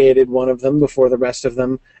he created one of them before the rest of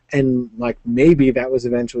them, and maybe that was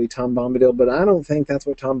eventually Tom Bombadil, but I don't think that's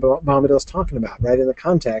what Tom Bombadil's talking about, right? In the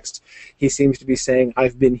context, he seems to be saying,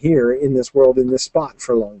 I've been here in this world, in this spot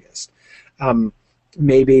for longest.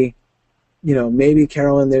 Maybe,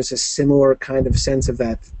 Carolyn, there's a similar kind of sense of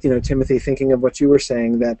that, Timothy, thinking of what you were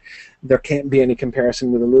saying, that there can't be any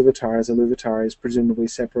comparison with Iluvatar, as Iluvatar is presumably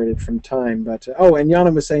separated from time, but, and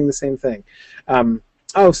Yana was saying the same thing. So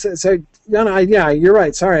Yana, yeah, you're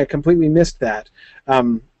right, sorry, I completely missed that.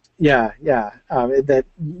 That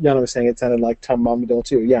Yana was saying it sounded like Tom Bombadil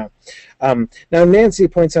too. Yeah. Now Nancy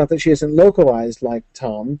points out that she isn't localized like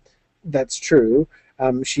Tom. That's true.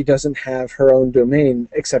 She doesn't have her own domain,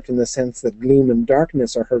 except in the sense that gloom and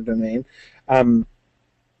darkness are her domain.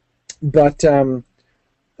 But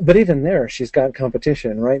even there, she's got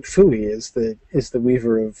competition, right? Fui is the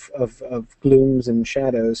weaver of glooms and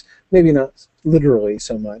shadows. Maybe not literally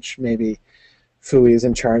so much. Maybe Fui is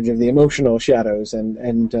in charge of the emotional shadows,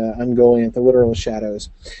 and Ungoliant the literal shadows.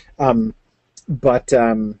 But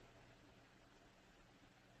I'm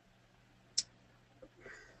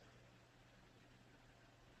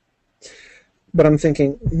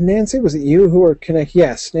thinking, Nancy, was it you who were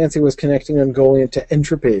Yes, Nancy was connecting Ungoliant to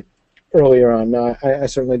entropy earlier on. Now, I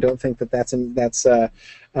certainly don't think that's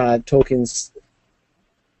Tolkien's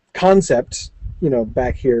concept,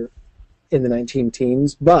 back here in the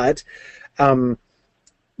 19-teens, but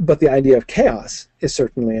the idea of chaos is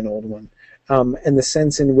certainly an old one, and the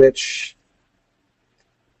sense in which,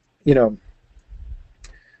 what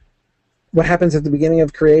happens at the beginning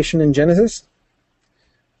of creation in Genesis.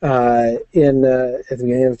 At the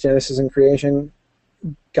beginning of Genesis and creation,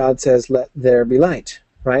 God says, "Let there be light,"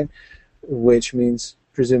 right? Which means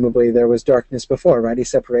presumably there was darkness before, right? He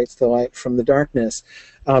separates the light from the darkness.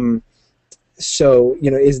 So,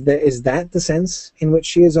 is that the sense in which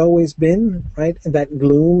she has always been, right? That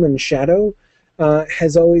gloom and shadow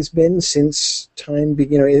has always been since time,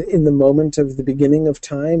 in the moment of the beginning of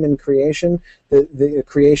time and creation. The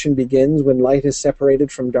creation begins when light is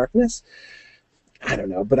separated from darkness. I don't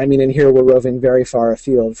know, but I mean, in here we're roving very far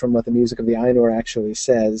afield from what the music of the Ainur actually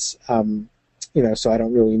says, so I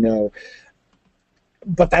don't really know.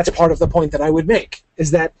 But that's part of the point that I would make,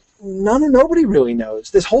 is that nobody really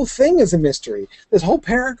knows. This whole thing is a mystery. This whole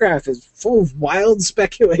paragraph is full of wild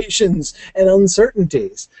speculations and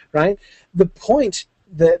uncertainties, right? The point,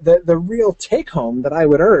 the real take-home that I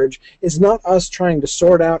would urge is not us trying to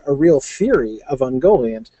sort out a real theory of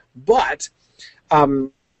Ungoliant, but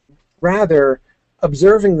rather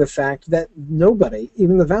observing the fact that nobody,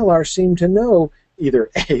 even the Valar, seem to know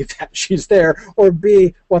either A, that she's there, or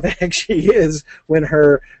B, what the heck she is when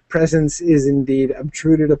her presence is indeed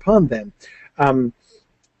obtruded upon them. And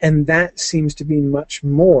that seems to be much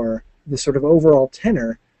more the sort of overall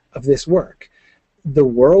tenor of this work. The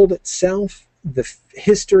world itself, the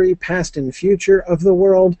history, past and future of the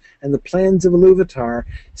world, and the plans of Iluvatar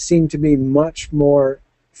seem to be much more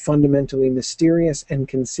fundamentally mysterious and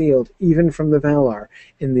concealed, even from the Valar,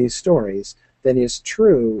 in these stories, than is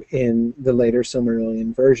true in the later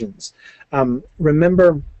Silmarillion versions.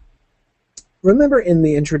 Remember in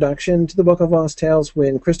the introduction to the Book of Lost Tales,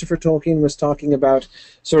 when Christopher Tolkien was talking about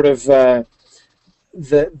sort of the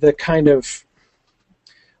kind of,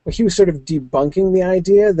 well, he was sort of debunking the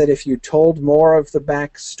idea that if you told more of the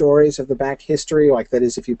back stories, of the back history, like that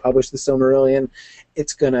is, if you publish the Silmarillion,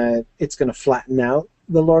 it's gonna flatten out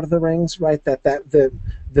the Lord of the Rings, right? That the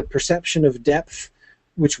perception of depth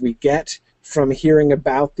which we get from hearing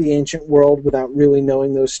about the ancient world without really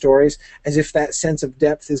knowing those stories, as if that sense of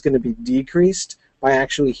depth is going to be decreased by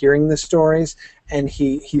actually hearing the stories. And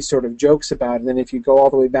he sort of jokes about it. And then if you go all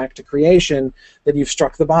the way back to creation, then you've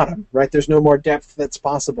struck the bottom, right? There's no more depth that's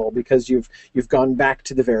possible because you've gone back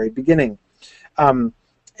to the very beginning.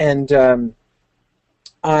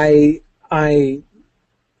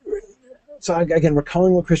 So again,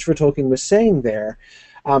 recalling what Christopher Tolkien was saying there,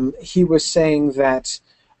 he was saying that,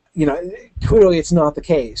 clearly it's not the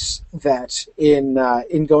case that in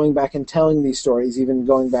going back and telling these stories, even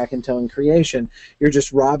going back and telling creation, you're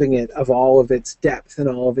just robbing it of all of its depth and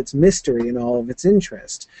all of its mystery and all of its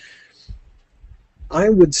interest. I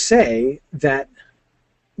would say that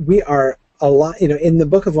we are a lot, in the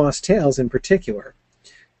Book of Lost Tales in particular,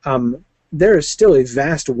 there is still a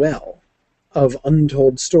vast well of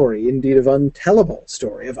untold story, indeed of untellable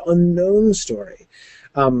story, of unknown story.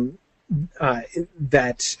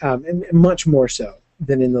 that much more so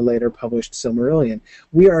than in the later published Silmarillion.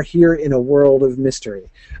 We are here in a world of mystery.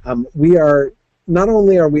 We are not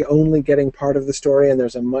only are we only getting part of the story, and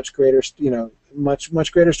there's a much greater,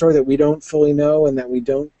 much greater story that we don't fully know and that we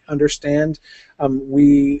don't understand.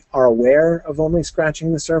 We are aware of only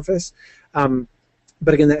scratching the surface.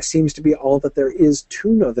 But again, that seems to be all that there is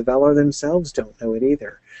to know. The Valar themselves don't know it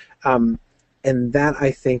either. And that, I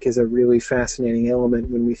think, is a really fascinating element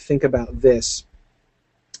when we think about this.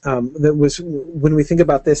 When we think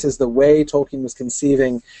about this as the way Tolkien was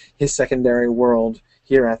conceiving his secondary world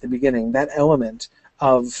here at the beginning, that element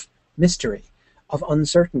of mystery, of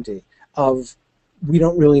uncertainty, of we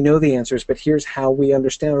don't really know the answers, but here's how we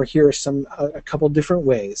understand, or here are a couple different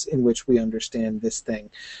ways in which we understand this thing.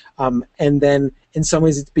 And then, in some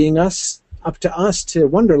ways, it's being up to us to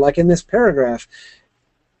wonder, like in this paragraph,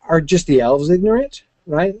 are just the elves ignorant?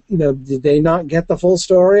 Right? Did they not get the full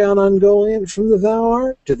story on Ungoliant from the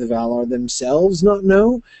Valar? Do the Valar themselves not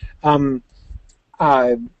know?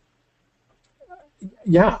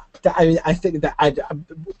 Yeah, I think that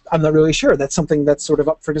I'm not really sure. That's something that's sort of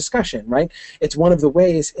up for discussion, right? It's one of the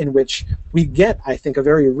ways in which we get, I think, a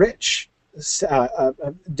very rich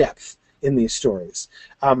depth in these stories.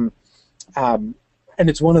 And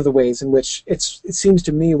it's one of the ways in which it seems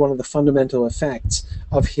to me one of the fundamental effects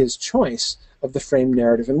of his choice of the framed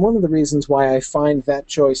narrative, and one of the reasons why I find that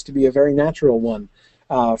choice to be a very natural one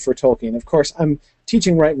for Tolkien. Of course, I'm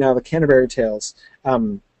teaching right now the Canterbury Tales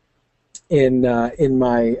in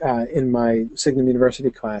my Signum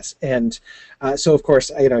University class, and so of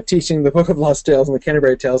course, teaching the Book of Lost Tales and the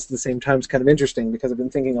Canterbury Tales at the same time is kind of interesting, because I've been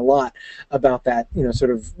thinking a lot about that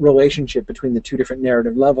sort of relationship between the two different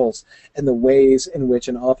narrative levels and the ways in which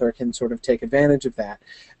an author can sort of take advantage of that.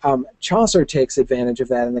 Chaucer takes advantage of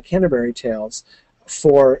that in the Canterbury Tales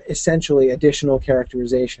for essentially additional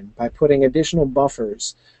characterization by putting additional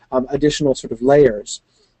buffers, additional sort of layers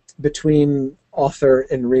between author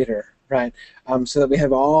and reader. Right, so that we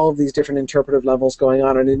have all of these different interpretive levels going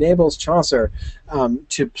on, and enables Chaucer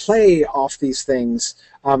to play off these things.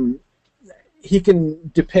 He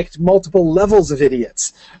can depict multiple levels of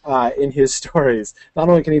idiots in his stories. Not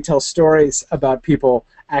only can he tell stories about people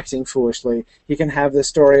acting foolishly, he can have this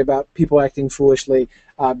story about people acting foolishly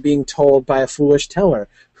being told by a foolish teller,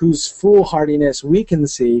 whose foolhardiness we can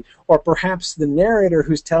see, or perhaps the narrator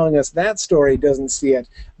who's telling us that story doesn't see it,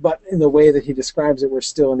 but in the way that he describes it, we're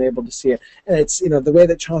still enabled to see it. And it's, the way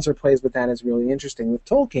that Chaucer plays with that is really interesting. With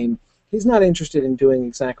Tolkien, he's not interested in doing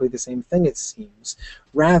exactly the same thing, it seems.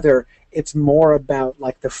 Rather, it's more about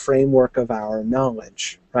like the framework of our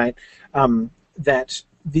knowledge, right? That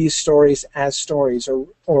these stories as stories,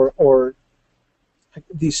 or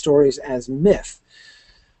these stories as myth,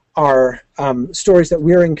 are stories that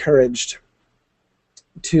we're encouraged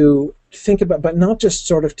to think about, but not just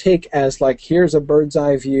sort of take as like, here's a bird's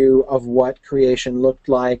eye view of what creation looked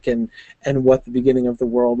like and what the beginning of the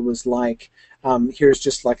world was like. Here's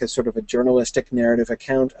just like a sort of a journalistic narrative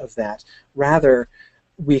account of that. Rather,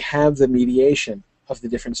 we have the mediation of the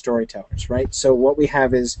different storytellers, right? So what we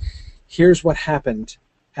have is, here's what happened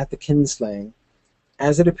at the kinslaying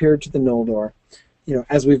as it appeared to the Noldor,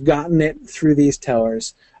 as we've gotten it through these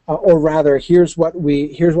tellers. Or rather, here's what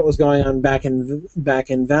was going on back in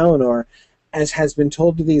Valinor, as has been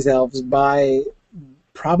told to these elves by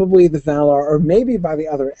probably the Valar, or maybe by the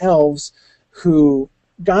other elves who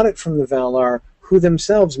got it from the Valar, who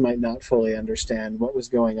themselves might not fully understand what was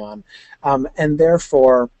going on, and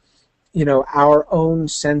therefore, our own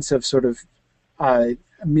sense of sort of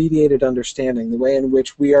mediated understanding, the way in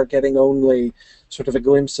which we are getting only sort of a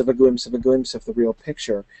glimpse of the real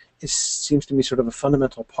picture, seems to me sort of a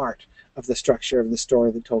fundamental part of the structure of the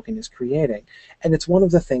story that Tolkien is creating. And it's one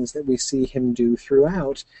of the things that we see him do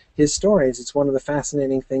throughout his stories. It's one of the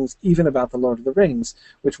fascinating things even about The Lord of the Rings,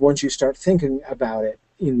 which once you start thinking about it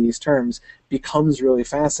in these terms, becomes really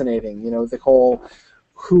fascinating. The whole,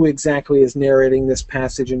 who exactly is narrating this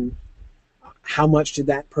passage, and how much did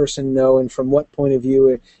that person know, and from what point of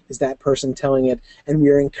view is that person telling it? And we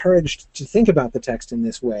are encouraged to think about the text in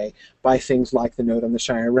this way by things like the note on the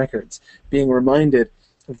Shire records, being reminded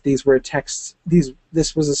that these were texts,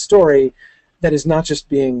 this was a story that is not just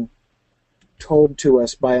being told to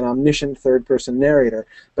us by an omniscient third-person narrator,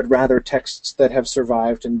 but rather texts that have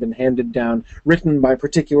survived and been handed down, written by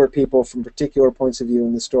particular people from particular points of view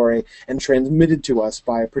in the story, and transmitted to us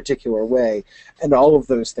by a particular way. And all of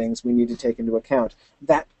those things we need to take into account.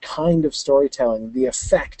 That kind of storytelling, the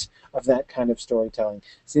effect of that kind of storytelling,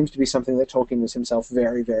 seems to be something that Tolkien was himself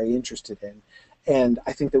very, very interested in. And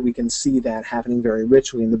I think that we can see that happening very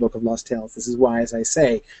richly in the Book of Lost Tales. This is why, as I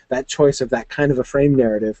say, that choice of that kind of a frame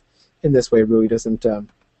narrative in this way really doesn't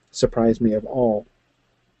surprise me at all.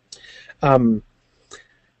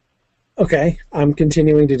 Okay, I'm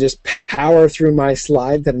continuing to just power through my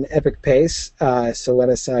slides at an epic pace. So let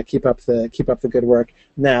us keep up the good work.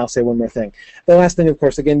 Now, I'll say one more thing. The last thing, of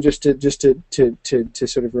course, again, just to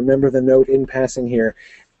sort of remember the note in passing here.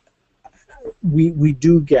 We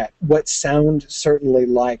do get what sound certainly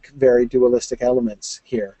like very dualistic elements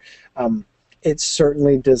here. It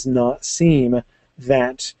certainly does not seem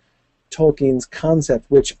that Tolkien's concept,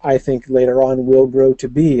 which I think later on will grow to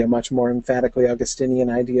be a much more emphatically Augustinian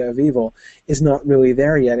idea of evil, is not really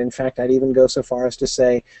there yet. In fact, I'd even go so far as to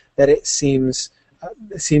say that it seems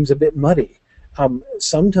a bit muddy.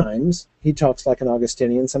 Sometimes he talks like an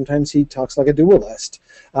Augustinian, sometimes he talks like a dualist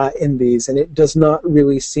in these, and it does not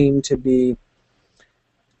really seem to be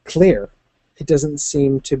clear. It doesn't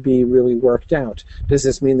seem to be really worked out. Does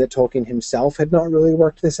this mean that Tolkien himself had not really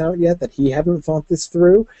worked this out yet, that he hadn't thought this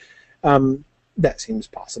through? That seems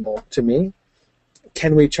possible to me.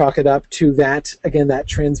 Can we chalk it up to that, again, that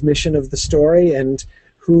transmission of the story, and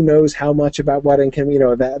who knows how much about what, and can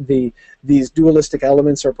that these dualistic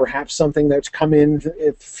elements are perhaps something that's come in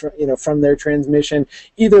from their transmission,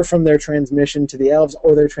 either from their transmission to the elves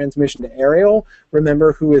or their transmission to Ariel,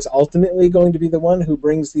 remember, who is ultimately going to be the one who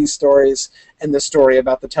brings these stories and the story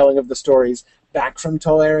about the telling of the stories back from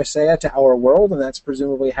Tol Eressëa to our world, and that's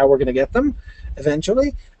presumably how we're going to get them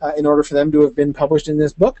eventually, in order for them to have been published in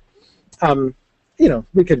this book.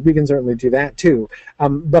 We can certainly do that too,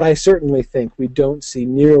 but I certainly think we don't see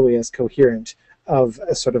nearly as coherent of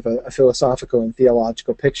a sort of a philosophical and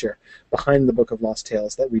theological picture behind the Book of Lost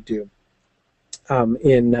Tales that we do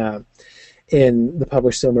in the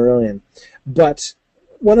published Silmarillion. But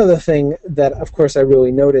one other thing that, of course, I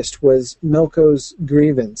really noticed was Melko's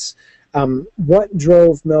grievance. What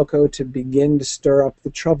drove Melko to begin to stir up the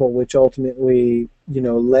trouble, which ultimately,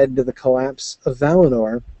 led to the collapse of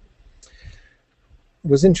Valinor,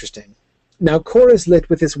 was interesting. Now, Kor is lit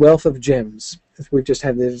with this wealth of gems. We've just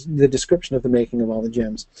had the description of the making of all the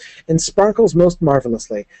gems, and sparkles most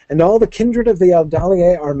marvelously, and all the kindred of the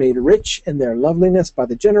Eldaliae are made rich in their loveliness by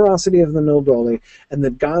the generosity of the Noldoli, and the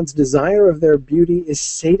god's desire of their beauty is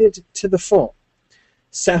sated to the full.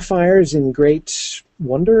 Sapphires in great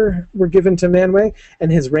wonder were given to Manwë,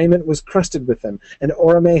 and his raiment was crusted with them, and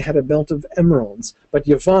Orome had a belt of emeralds, but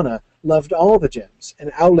Yavanna loved all the gems,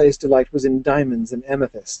 and Aule's delight was in diamonds and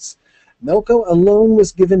amethysts. Melko alone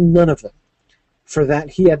was given none of them, for that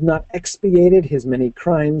he had not expiated his many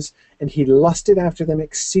crimes, and he lusted after them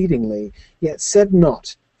exceedingly, yet said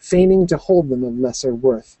naught, feigning to hold them of lesser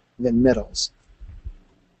worth than metals.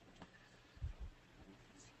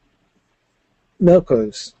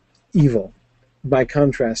 Melko's evil, by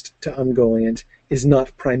contrast to Ungoliant, is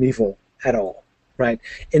not primeval at all, right?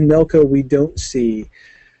 In Melko, we don't see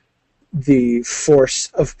the force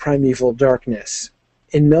of primeval darkness.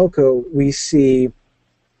 In Melko, we see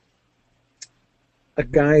a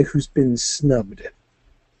guy who's been snubbed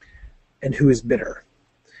and who is bitter,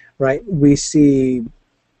 right? We see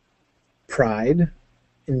pride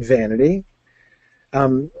and vanity.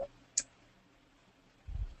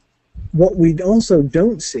 What we also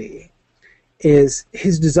don't see is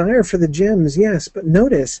his desire for the gems, yes, but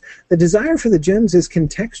notice the desire for the gems is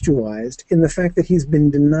contextualized in the fact that he's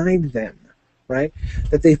been denied them, right?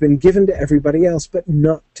 That they've been given to everybody else, but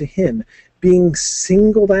not to him. Being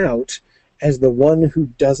singled out as the one who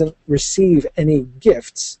doesn't receive any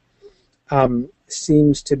gifts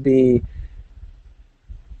seems to be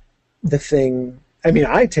the thing,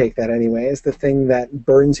 I take that anyway, as the thing that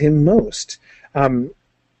burns him most.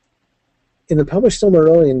 In the published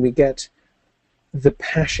Silmarillion, we get the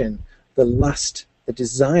passion, the lust, the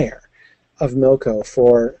desire of Melkor,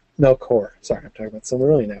 sorry, I'm talking about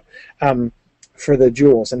Silmarillion now, for the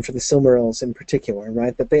jewels and for the Silmarils in particular,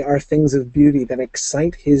 right? That they are things of beauty that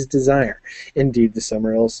excite his desire. Indeed, the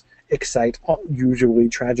Silmarils excite, usually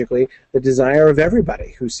tragically, the desire of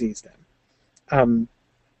everybody who sees them.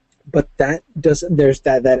 But that doesn't. There's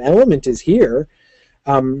that element is here.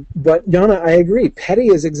 But Yana, I agree. Petty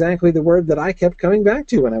is exactly the word that I kept coming back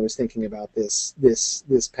to when I was thinking about this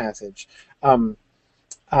passage. Nancy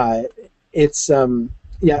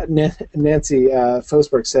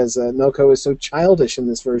Fosberg says Melko is so childish in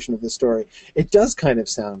this version of the story. It does kind of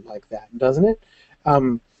sound like that, doesn't it?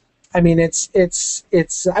 Again,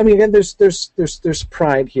 there's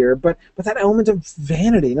pride here, but that element of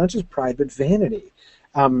vanity, not just pride, but vanity.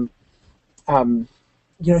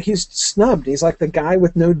 He's snubbed. He's like the guy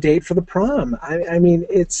with no date for the prom.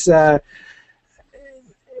 This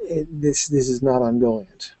is not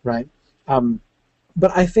Ungoliant, right?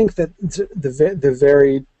 But I think that the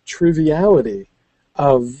very triviality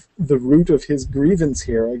of the root of his grievance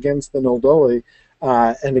here against the Noldoli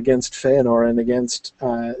and against Feanor and against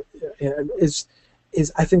is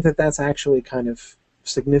I think that that's actually kind of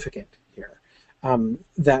significant here,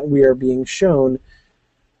 that we are being shown.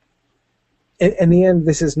 In the end,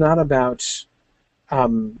 this is not about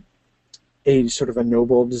a sort of a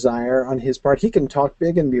noble desire on his part. He can talk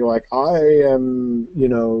big and be like, I am,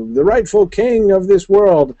 the rightful king of this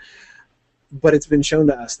world. But it's been shown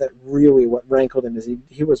to us that really what rankled him is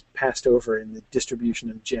he was passed over in the distribution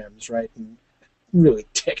of gems, right? And really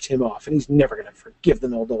ticked him off, and he's never going to forgive the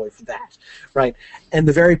Noldoli for that, right? And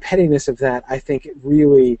the very pettiness of that, I think, it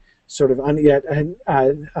really sort of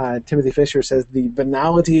Timothy Fisher says the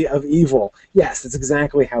banality of evil. Yes, that's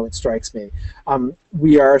exactly how it strikes me.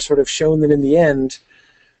 We are sort of shown that in the end,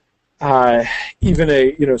 even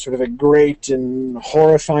a sort of a great and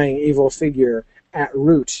horrifying evil figure at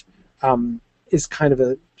root is kind of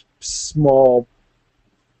a small,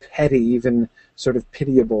 petty, even sort of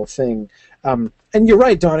pitiable thing. And you're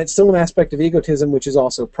right, Don, it's still an aspect of egotism, which is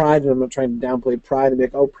also pride, and I'm not trying to downplay pride and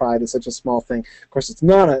make, pride is such a small thing. Of course, it's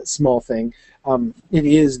not a small thing. It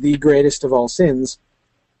is the greatest of all sins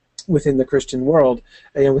within the Christian world,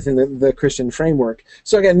 within the Christian framework.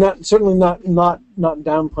 So again, certainly not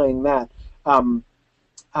downplaying that.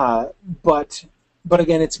 But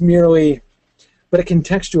again, it's merely... But it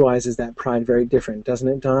contextualizes that pride very different, doesn't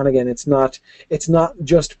it, Don? Again, it's not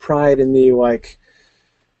just pride in the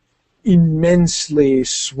immensely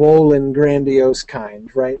swollen, grandiose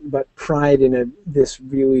kind, right? But pride in this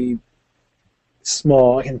really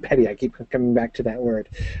small and petty. I keep coming back to that word.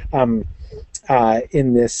 In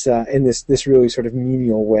this really sort of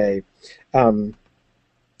menial way.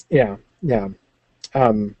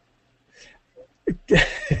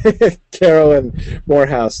 Carolyn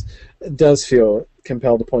Morehouse does feel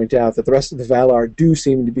compelled to point out that the rest of the Valar do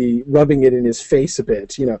seem to be rubbing it in his face a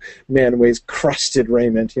bit. Manway's crusted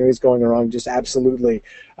raiment. He's going around just absolutely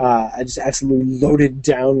loaded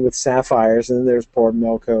down with sapphires, and then there's poor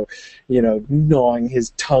Melko, gnawing his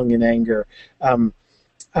tongue in anger.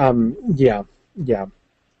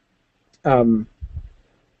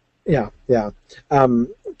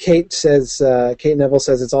 Kate Neville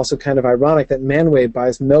says it's also kind of ironic that Manwë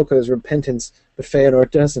buys Melko's repentance, but Feanor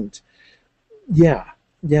doesn't.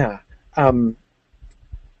 Manwë,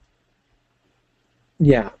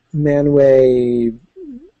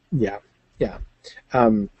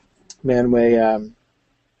 Manwë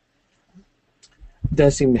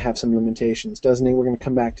does seem to have some limitations, doesn't he? We're going to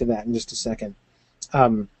come back to that in just a second.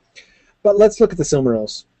 But let's look at the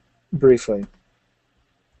Silmarils briefly.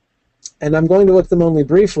 And I'm going to look at them only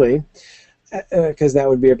briefly, because that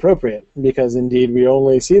would be appropriate, because indeed we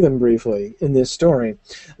only see them briefly in this story.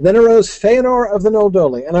 Then arose Feanor of the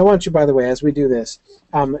Noldoli, and I want you, by the way, as we do this,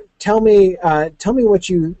 tell me what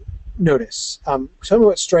you notice. Tell me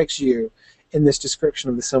what strikes you in this description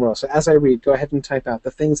of the Silmarils. So as I read, go ahead and type out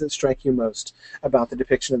the things that strike you most about the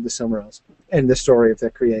depiction of the Silmarils and the story of their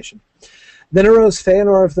creation. Then arose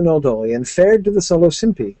Feanor of the Noldoli, and fared to the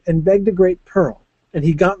Solosimpi, and begged a great pearl. And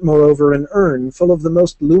he got, moreover, an urn full of the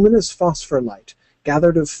most luminous phosphor light,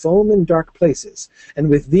 gathered of foam in dark places. And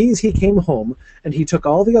with these he came home, and he took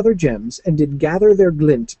all the other gems, and did gather their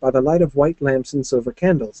glint by the light of white lamps and silver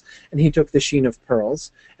candles. And he took the sheen of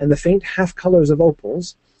pearls, and the faint half-colours of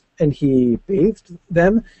opals, and he bathed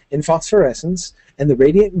them in phosphorescence, and the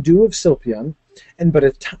radiant dew of Silpion, and but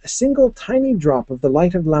a single tiny drop of the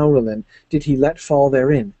light of Laurelin did he let fall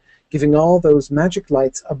therein, giving all those magic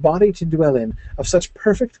lights a body to dwell in, of such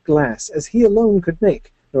perfect glass as he alone could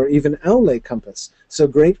make, nor even Aule compass, so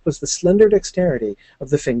great was the slender dexterity of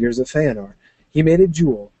the fingers of Feanor. He made a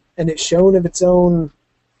jewel, and it shone of its own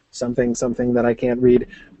something that I can't read,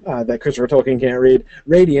 that Christopher Tolkien can't read,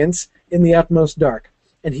 radiance in the utmost dark.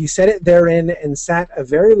 And he set it therein, and sat a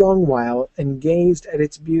very long while, and gazed at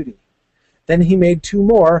its beauty. Then he made two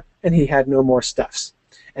more, and he had no more stuffs.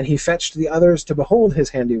 And he fetched the others to behold his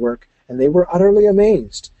handiwork, and they were utterly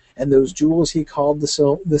amazed. And those jewels he called the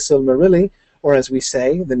Silmarilli, or as we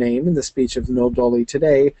say, the name in the speech of the Noldoli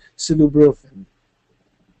today, Silubrilfin.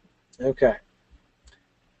 Okay.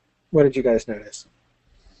 What did you guys notice?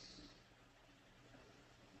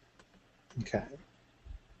 Okay.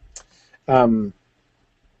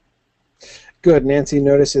 Good. Nancy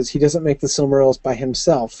notices he doesn't make the Silmarils by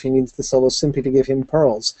himself. He needs the Solosimpi to give him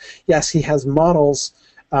pearls. Yes, he has models.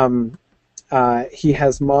 He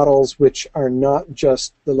has models which are not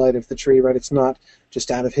just the light of the tree, right? It's not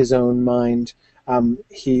just out of his own mind.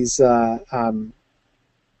 It's the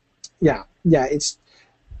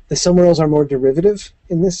Silmarils are more derivative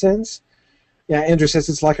in this sense. Yeah, Andrew says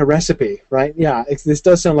it's like a recipe, right? Yeah, this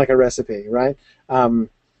does sound like a recipe, right? In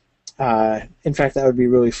fact, that would be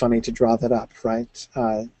really funny to draw that up, right?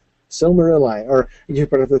 Silmarili, or you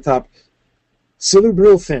put at the top,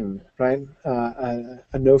 Silubrilthin, right?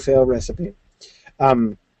 A no-fail recipe.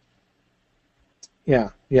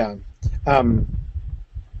 Yeah, yeah.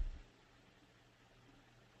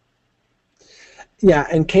 Yeah,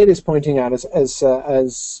 and Kate is pointing out, which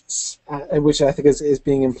I think is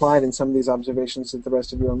being implied in some of these observations that the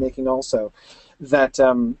rest of you are making also, that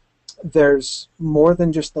there's more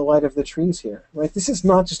than just the light of the trees here, right? This is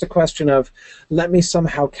not just a question of, let me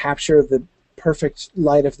somehow capture the perfect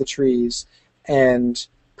light of the trees and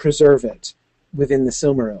preserve it within the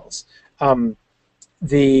Silmarils.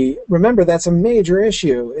 Remember, that's a major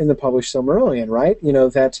issue in the published Silmarillion, right? You know,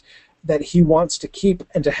 that he wants to keep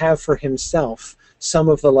and to have for himself some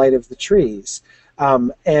of the light of the trees.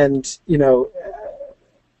 And, you know,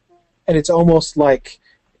 and it's almost like,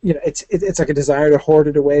 you know, it's like a desire to hoard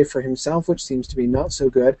it away for himself, which seems to be not so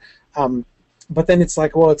good. But then it's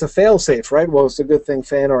like, well, it's a fail-safe, right? Well, it's a good thing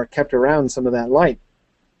Fëanor kept around some of that light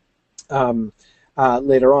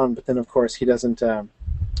later on. But then, of course, he doesn't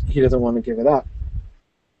want to give it up.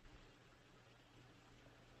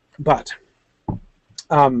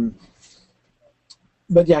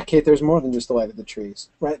 But yeah, Kate, there's more than just the light of the trees,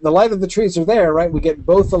 right? The light of the trees are there, right? We get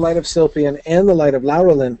both the light of Silpian and the light of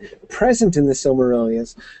Laurelin present in the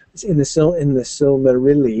Silmarillion, in the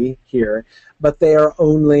Silmarilli here, but they are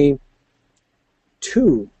only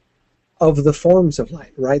two of the forms of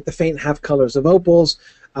light, right? The faint half colors of opals,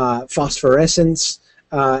 phosphorescence.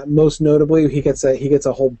 Most notably, he gets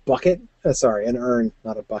a whole bucket. An urn,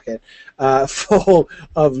 not a bucket, full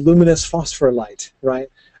of luminous phosphor light, right?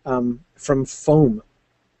 From foam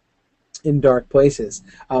in dark places.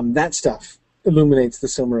 That stuff illuminates the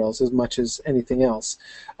Silmarils as much as anything else.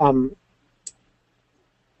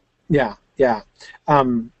 Yeah.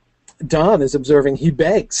 Don is observing. He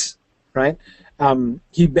begs, right?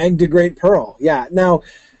 He begged a great pearl. Yeah. Now,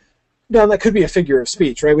 that could be a figure of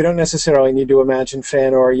speech, right? We don't necessarily need to imagine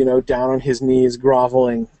Fëanor, you know, down on his knees,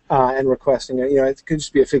 groveling and requesting it. You know, it could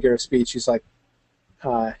just be a figure of speech. He's like,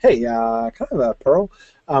 "Hey, kind of a pearl,"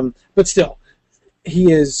 but still,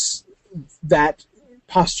 he is that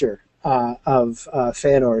posture of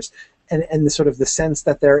Fëanor's, and the sort of the sense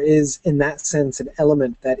that there is, in that sense, an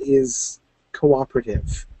element that is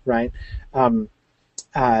cooperative, right? You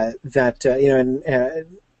know, and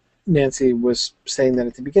Nancy was saying that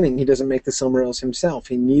at the beginning, he doesn't make the Silmarils himself.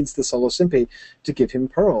 He needs the Solosimpi to give him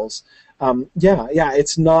pearls.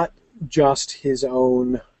 It's not just his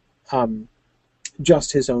own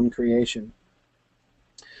creation.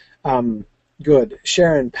 Good.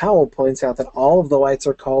 Sharon Powell points out that all of the lights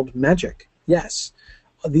are called magic. Yes,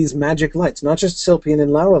 these magic lights, not just Silpian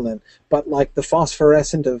and Laurelin, but like the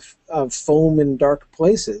phosphorescent of foam in dark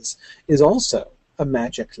places is also a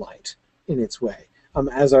magic light in its way,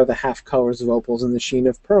 as are the half colors of opals and the sheen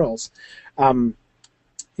of pearls.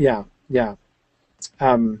 Good.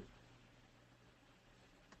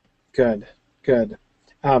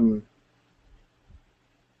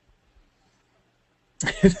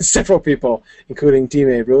 Several people, including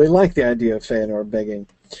D-Maid, really like the idea of Fëanor begging.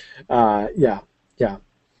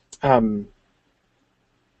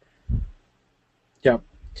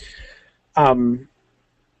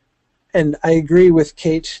 And I agree with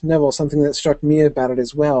Kate Neville. Something that struck me about it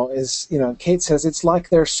as well is, you know, Kate says it's like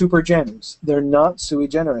they're super gems. They're not sui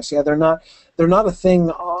generis. Yeah, they're not a thing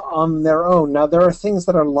on their own. Now, there are things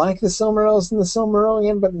that are like the Silmarils and the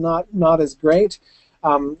Silmarillion, but not as great.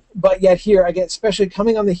 But yet here, again, especially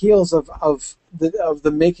coming on the heels of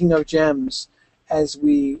the making of gems, as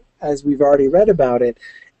we've already read about it,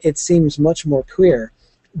 it seems much more clear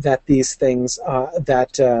that these things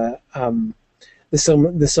the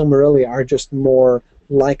Silmarilli are just more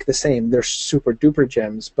like the same. They're super duper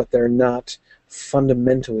gems, but they're not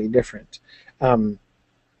fundamentally different.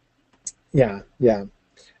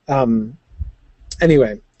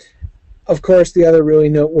 Anyway, of course, the other really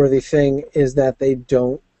noteworthy thing is that they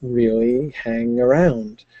don't really hang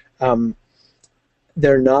around.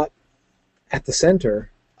 They're not at the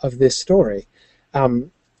center of this story.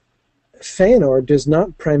 Fëanor does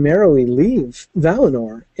not primarily leave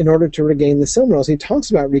Valinor in order to regain the Silmarils. He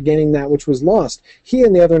talks about regaining that which was lost. He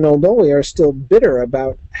and the other Noldoli are still bitter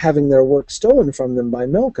about having their work stolen from them by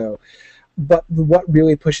Melko. But what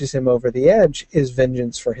really pushes him over the edge is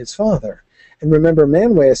vengeance for his father. And remember,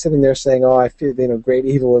 Manwë is sitting there saying, "Oh, I fear, you know, great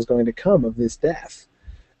evil is going to come of this death."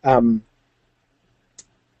 Not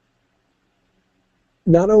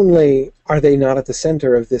only are they not at the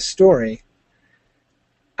center of this story,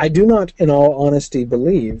 I do not, in all honesty,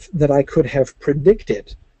 believe that I could have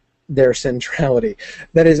predicted their centrality.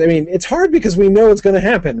 That is, I mean, it's hard because we know it's going to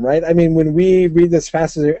happen, right? I mean, when we read this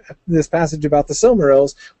passage about the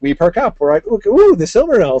Silmarils, we perk up. We're like, ooh, the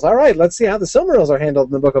Silmarils. All right, let's see how the Silmarils are handled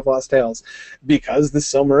in the Book of Lost Tales, because the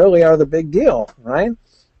Silmarilli are the big deal, right?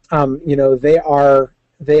 You know, they are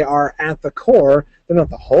at the core. They're not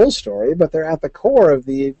the whole story, but they're at the core of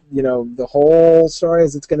the, you know, the whole story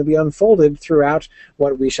as it's going to be unfolded throughout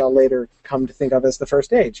what we shall later come to think of as the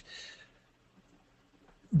First Age.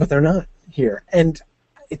 But they're not here. And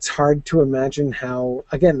it's hard to imagine how,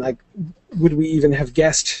 again, like, would we even have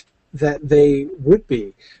guessed that they would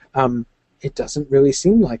be? It doesn't really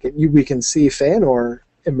seem like it. We can see Feanor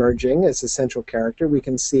emerging as a central character. We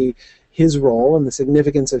can see his role and the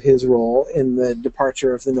significance of his role in the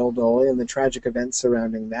departure of the Noldoli and the tragic events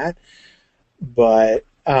surrounding that. But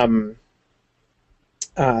not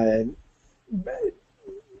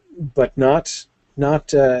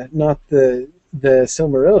the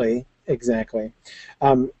Silmarilli, exactly.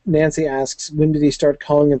 Nancy asks, when did he start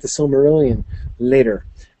calling it the Silmarillion? Later.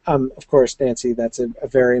 Of course, Nancy, that's a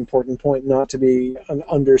very important point not to be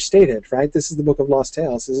understated, right? This is the Book of Lost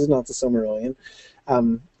Tales. This is not the Silmarillion.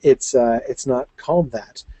 It's not called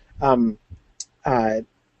that.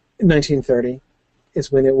 1930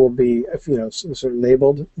 is when it will be, you know, sort of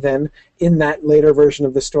labeled then. In that later version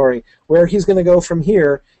of the story, where he's going to go from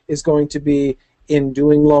here is going to be in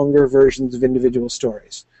doing longer versions of individual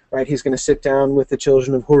stories, right? He's going to sit down with the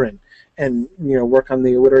children of Húrin and, you know, work on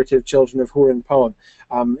the alliterative Children of Húrin poem.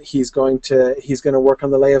 He's going to work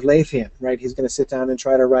on the Lay of Leithian, right? He's going to sit down and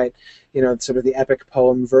try to write, you know, sort of the epic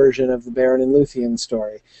poem version of the Beren and Luthien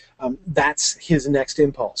story. That's his next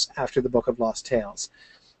impulse after the Book of Lost Tales.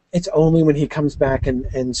 It's only when he comes back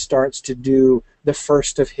and starts to do the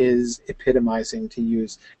first of his epitomizing, to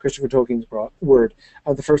use Christopher Tolkien's word,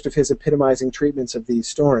 the first of his epitomizing treatments of these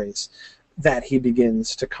stories, that he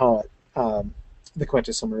begins to call it the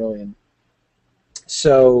Quenta Silmarillion.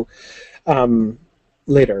 So,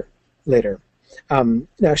 later.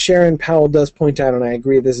 Now, Sharon Powell does point out, and I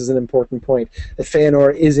agree this is an important point, that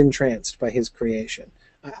Feanor is entranced by his creation.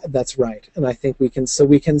 That's right, and I think we can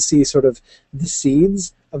see sort of the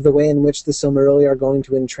seeds of the way in which the Silmarilli are going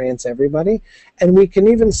to entrance everybody, and we can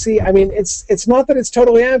even see, I mean, it's not that it's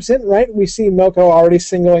totally absent, right? We see Milko already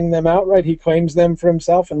singling them out, right? He claims them for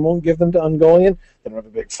himself and won't give them to Ungoliant. They don't have a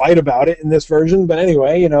big fight about it in this version, but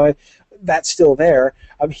anyway, you know, that's still there.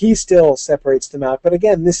 He still separates them out, but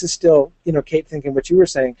again, this is still, you know, Kate, thinking what you were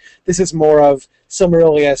saying, this is more of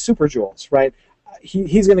Silmarilli as super jewels, right?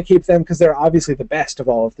 He's going to keep them because they're obviously the best of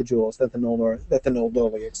all of the jewels that the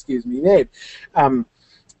Noldoli, made.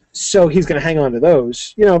 So he's going to hang on to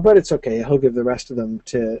those, you know, but it's okay. He'll give the rest of them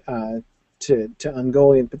to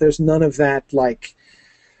Ungoliant. But there's none of that, like,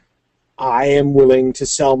 I am willing to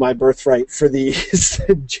sell my birthright for these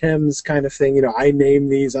gems kind of thing. You know, I name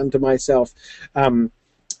these unto myself.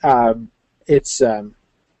 It's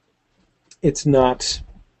not.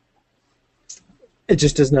 It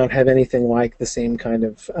just does not have anything like the same kind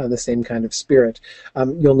of spirit.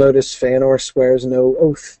 You'll notice Feanor swears no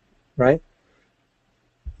oath, right?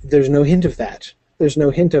 There's no hint of that. There's no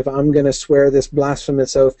hint of, I'm going to swear this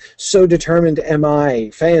blasphemous oath. So determined am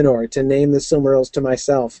I, Feanor, to name the Silmarils to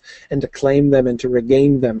myself and to claim them and to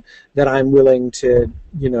regain them, that I'm willing to,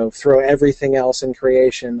 you know, throw everything else in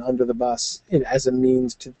creation under the bus as a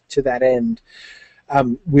means to that end.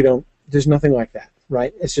 There's nothing like that.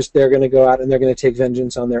 Right? It's just they're going to go out and they're going to take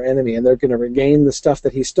vengeance on their enemy, and they're going to regain the stuff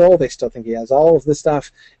that he stole. They still think he has all of the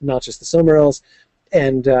stuff, not just the Silmarils,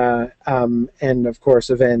 and of course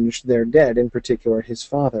avenge their dead, in particular his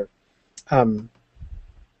father. Sarah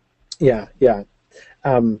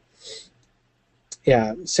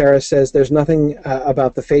says there's nothing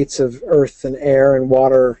about the fates of earth and air and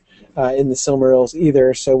water in the Silmarils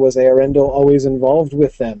either. So was Eärendil always involved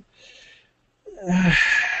with them?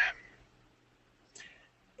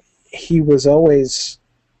 He was always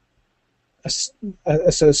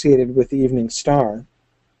associated with the Evening Star.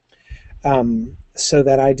 So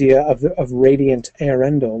that idea of radiant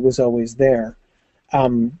Eärendil was always there.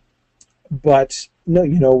 But no,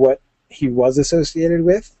 you know what he was associated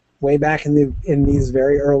with way back in these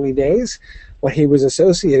very early days? What he was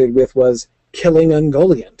associated with was killing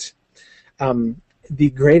Ungoliant. The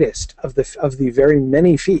greatest of the very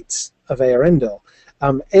many feats of Eärendil.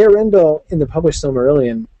 Eärendil in the published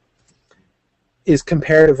Silmarillion is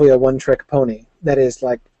comparatively a one-trick pony. That is,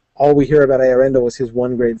 like, all we hear about Eärendil was his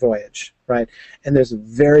one great voyage, right? And there's a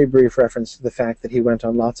very brief reference to the fact that he went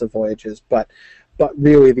on lots of voyages, but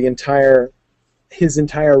really his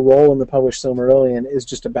entire role in the published Silmarillion is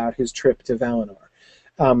just about his trip to Valinor.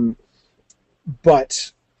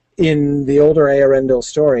 But in the older Eärendil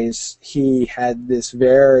stories, he had this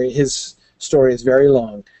his story is very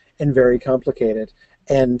long and very complicated,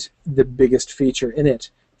 and the biggest feature in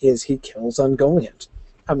it is he kills Ungoliant.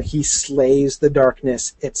 He slays the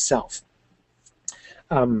darkness itself.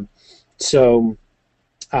 So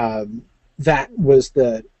that was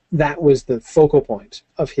the focal point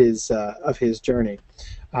of his journey,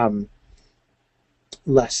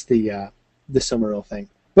 less the Silmaril thing.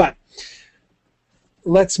 But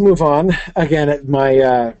let's move on again at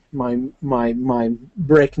my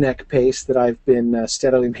breakneck pace that I've been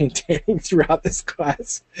steadily maintaining throughout this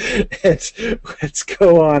class. And let's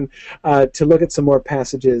go on to look at some more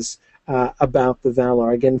passages about the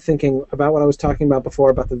Valar. Again, thinking about what I was talking about before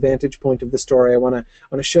about the vantage point of the story, I want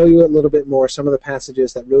to show you a little bit more some of the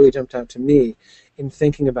passages that really jumped out to me in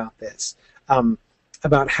thinking about this.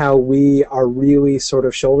 About how we are really sort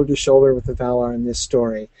of shoulder to shoulder with the Valar in this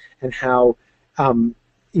story, and how in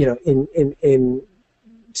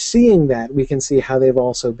seeing that, we can see how they've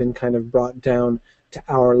also been kind of brought down to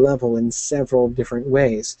our level in several different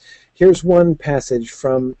ways. Here's one passage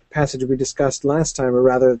from a passage we discussed last time, or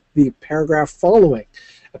rather the paragraph following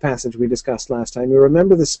a passage we discussed last time. You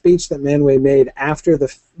remember the speech that Manwë made after the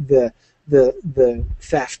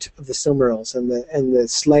theft of the Silmarils and the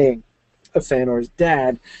slaying of Feanor's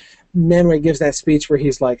dad. Manwë gives that speech where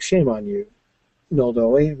he's like, "Shame on you,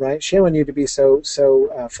 Noldoli," right? Shame on you to be so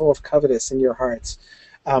full of covetous in your hearts.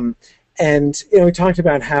 And we talked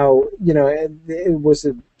about how it was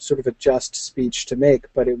a sort of a just speech to make,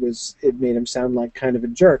 but it made him sound like kind of a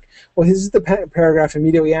jerk. Well, this is the paragraph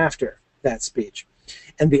immediately after that speech.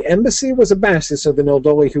 And the embassy was abashed, so the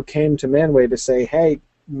Noldoli who came to Manwë to say, "Hey,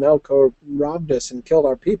 Melkor robbed us and killed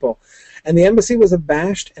our people." And the embassy was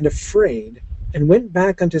abashed and afraid, and went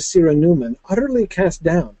back unto Siranumen, utterly cast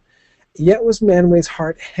down. Yet was Manwë's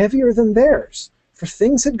heart heavier than theirs, for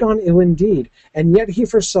things had gone ill indeed, and yet he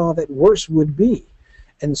foresaw that worse would be.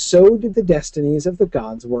 And so did the destinies of the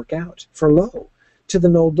gods work out. For lo, to the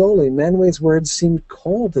Noldoli Manwë's words seemed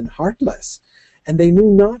cold and heartless, and they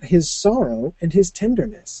knew not his sorrow and his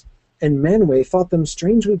tenderness. And Manwë thought them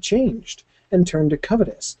strangely changed, and turned to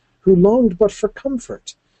covetous, who longed but for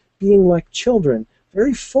comfort, being like children,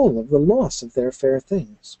 very full of the loss of their fair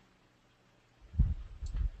things.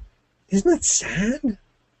 Isn't that sad?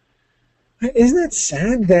 Isn't that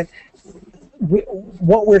sad that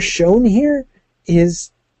what we're shown here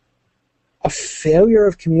is a failure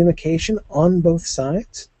of communication on both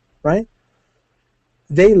sides, right?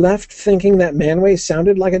 They left thinking that Manwë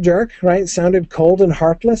sounded like a jerk, right? Sounded cold and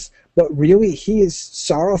heartless, but really he is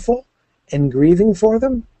sorrowful and grieving for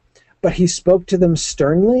them. But he spoke to them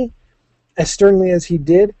sternly as he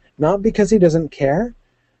did, not because he doesn't care,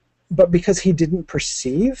 but because he didn't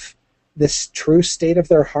perceive this true state of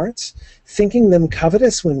their hearts, thinking them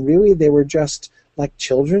covetous when really they were just like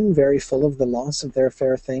children, very full of the loss of their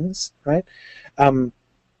fair things, right?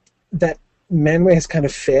 That Manwë has kind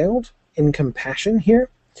of failed in compassion here.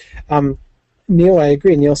 Neil, I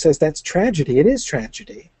agree. Neil says that's tragedy. It is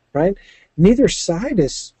tragedy, right? Neither side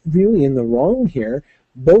is really in the wrong here.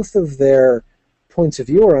 Both of their points of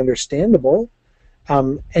view are understandable,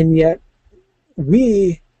 and yet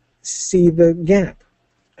we see the gap.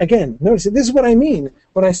 Again, notice this is what I mean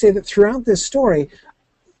when I say that throughout this story,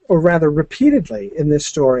 or rather repeatedly in this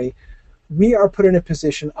story, we are put in a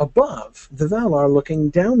position above the Valar looking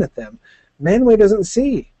down at them. Manwë doesn't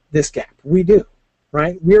see this gap. We do,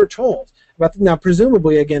 right? We are told. Now,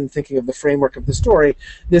 presumably, again, thinking of the framework of the story,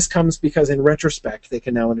 this comes because in retrospect they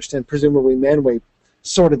can now understand. Presumably, Manwë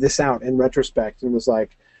sorted this out in retrospect and was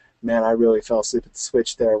like, man, I really fell asleep at the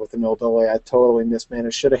switch there with the Noldoli. I totally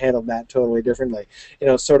mismanaged. Should have handled that totally differently.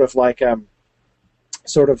 Sort of like a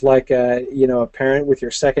parent with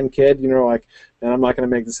your second kid. Like, man, I'm not going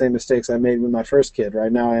to make the same mistakes I made with my first kid.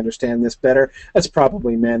 Right now, I understand this better. That's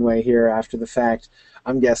probably Manwë here after the fact,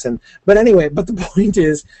 I'm guessing. But anyway, but the point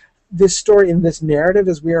is, this story in this narrative,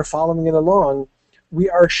 as we are following it along, we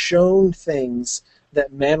are shown things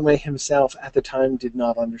that Manwë himself at the time did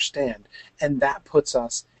not understand, and that puts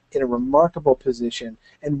us in a remarkable position,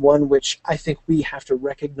 and one which I think we have to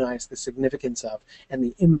recognize the significance of and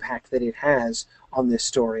the impact that it has on this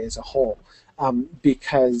story as a whole,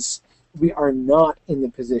 because we are not in the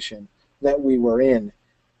position that we were in,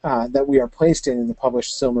 that we are placed in the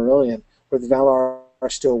published Silmarillion, where the Valar are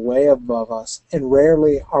still way above us, and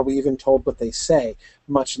rarely are we even told what they say,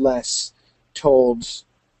 much less told,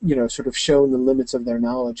 sort of shown the limits of their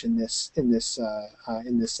knowledge in this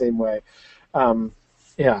same way.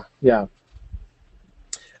 Yeah.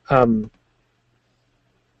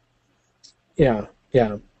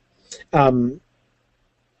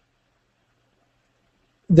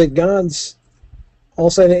 the gods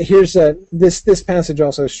also, here's this passage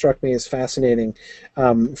also struck me as fascinating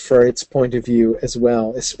for its point of view as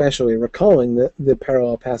well, especially recalling the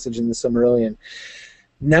parallel passage in the Silmarillion.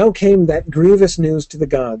 Now came that grievous news to the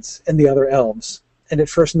gods and the other elves, and at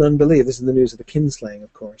first none believed. This is the news of the kinslaying,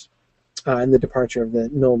 of course, and the departure of the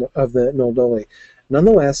Noldoli.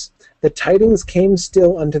 Nonetheless, the tidings came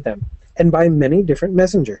still unto them, and by many different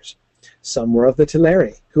messengers. Some were of the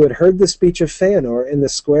Teleri, who had heard the speech of Feanor in the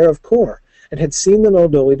square of Kor, and had seen the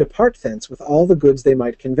Noldoli depart thence with all the goods they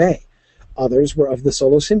might convey. Others were of the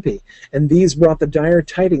Solosimpi, and these brought the dire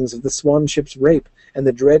tidings of the swan ship's rape, and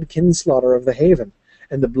the dread kinslaughter of the haven,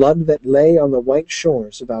 and the blood that lay on the white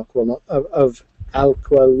shores of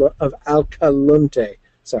Alcalunte.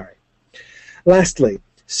 Lastly,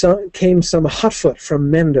 came some hotfoot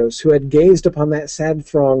from Mendos, who had gazed upon that sad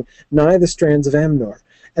throng nigh the strands of Amnor,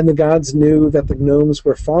 and the gods knew that the gnomes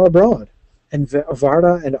were far abroad, and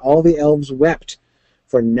Varda and all the elves wept,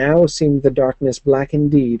 for now seemed the darkness black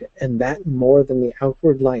indeed, and that more than the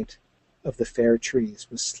outward light of the fair trees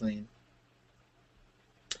was slain.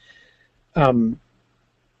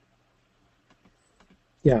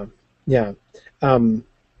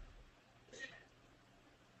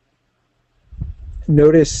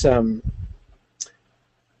 Notice,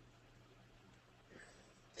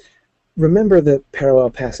 remember the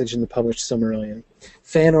parallel passage in the published Silmarillion.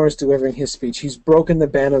 Feanor is delivering his speech. He's broken the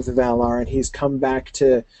ban of the Valar, and he's come back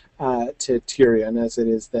to Tirion, as it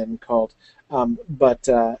is then called. But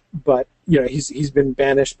he's been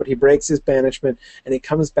banished, but he breaks his banishment, and he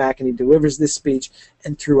comes back and he delivers this speech.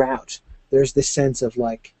 And throughout, there's this sense of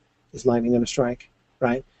like, is lightning going to strike?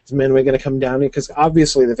 Right? Is Manwë going to come down? Because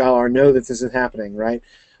obviously the Valar know that this is happening, right?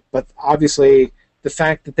 But obviously the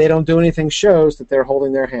fact that they don't do anything shows that they're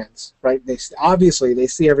holding their hands, right? They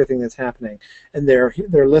see everything that's happening, and they're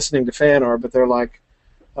listening to Feanor, but they're like,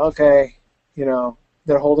 okay,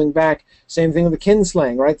 they're holding back. Same thing with the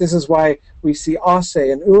kinslaying, right? This is why we see Ose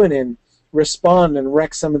and Uanin respond and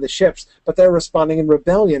wreck some of the ships, but they're responding in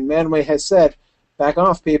rebellion. Manwë has said, back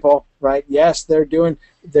off, people, right? Yes, they're being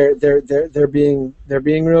really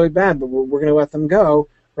bad, but we're going to let them go,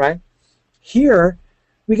 right? Here,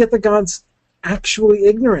 we get the gods actually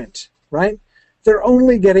ignorant, right? They're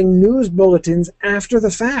only getting news bulletins after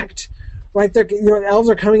the fact, right?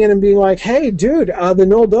 Elves are coming in and being like, "Hey, dude, the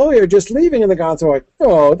Noldoli are just leaving," and the gods are like,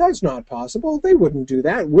 "Oh, that's not possible. They wouldn't do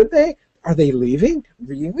that, would they? Are they leaving?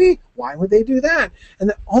 Really? Why would they do that?"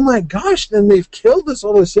 And then, oh my gosh, then they've killed the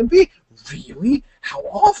Solosimpi? Really? How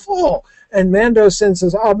awful! And Mando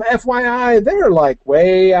senses, FYI, they're like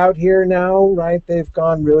way out here now, right? They've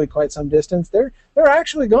gone really quite some distance. They're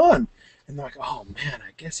actually gone. And they're like, oh man,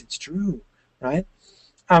 I guess it's true, right?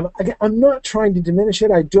 I'm not trying to diminish it.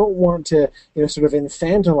 I don't want to, sort of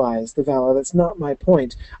infantilize the Valar. That's not my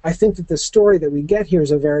point. I think that the story that we get here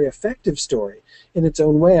is a very effective story in its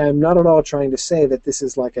own way. I'm not at all trying to say that this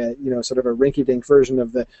is like a, sort of a rinky-dink version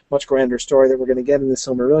of the much grander story that we're going to get in the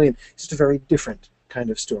Silmarillion. It's just a very different kind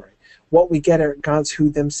of story. What we get are gods who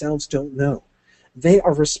themselves don't know. They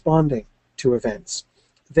are responding to events.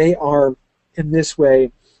 They are, in this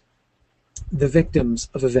way, the victims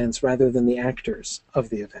of events rather than the actors of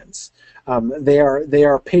the events. They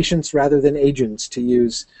are patients rather than agents, to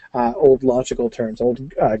use old logical terms,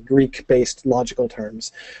 old Greek-based logical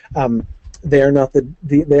terms. They are not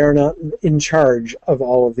they are not in charge of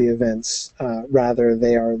all of the events. Rather,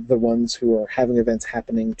 they are the ones who are having events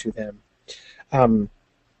happening to them.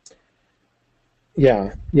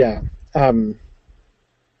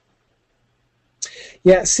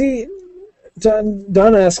 See.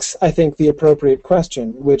 Don asks, I think, the appropriate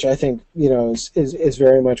question, which I think, is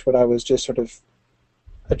very much what I was just sort of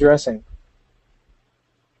addressing.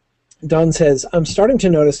 Don says, I'm starting to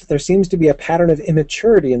notice that there seems to be a pattern of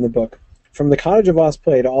immaturity in the book. From the Cottage of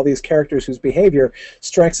Osplay to all these characters whose behavior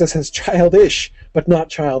strikes us as childish, but not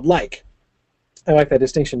childlike. I like that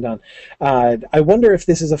distinction, Don. I wonder if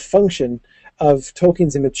this is a function of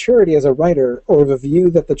Tolkien's immaturity as a writer, or of a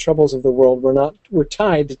view that the troubles of the world were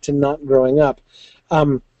tied to not growing up.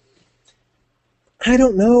 I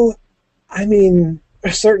don't know. I mean,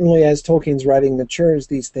 certainly as Tolkien's writing matures,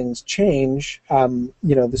 these things change.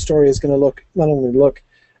 The story is going to not only look,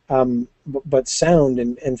 but sound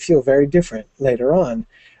and feel very different later on.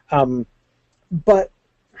 But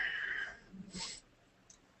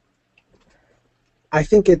I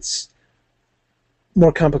think it's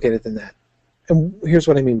more complicated than that. And here's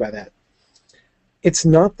what I mean by that. It's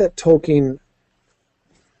not that Tolkien,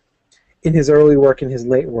 in his early work and his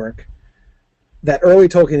late work, that early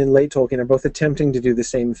Tolkien and late Tolkien are both attempting to do the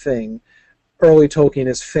same thing. Early Tolkien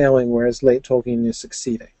is failing, whereas late Tolkien is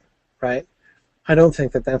succeeding, right? I don't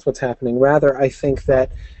think that that's what's happening. Rather, I think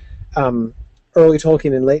that early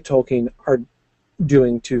Tolkien and late Tolkien are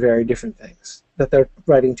doing two very different things. That they're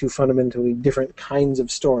writing two fundamentally different kinds of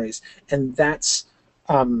stories, and that's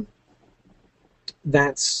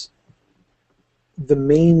the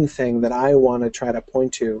main thing that I want to try to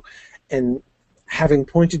point to, and having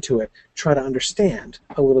pointed to it, try to understand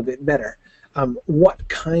a little bit better. What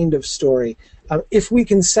kind of story, if we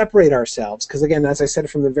can separate ourselves, because again, as I said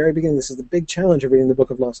from the very beginning, this is the big challenge of reading the Book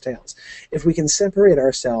of Lost Tales. If we can separate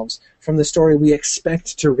ourselves from the story we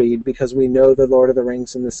expect to read because we know the Lord of the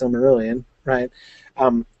Rings and the Silmarillion, right,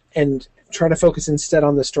 and try to focus instead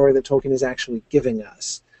on the story that Tolkien is actually giving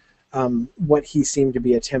us, what he seemed to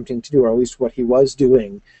be attempting to do, or at least what he was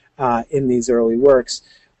doing in these early works,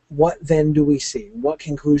 what then do we see? What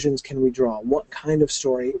conclusions can we draw? What kind of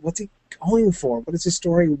story? What's he going for? What is his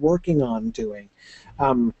story working on doing?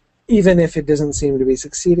 Even if it doesn't seem to be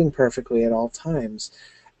succeeding perfectly at all times.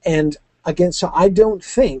 And again, so I don't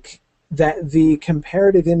think that the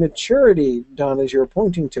comparative immaturity, Don, as you're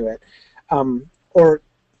pointing to it, or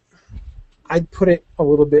I'd put it a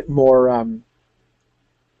little bit more,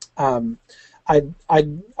 I'd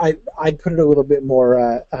put it a little bit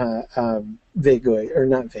more vaguely, or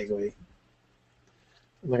not vaguely.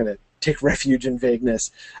 I'm not going to take refuge in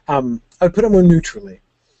vagueness. I'd put it more neutrally.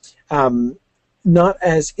 Not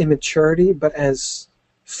as immaturity, but as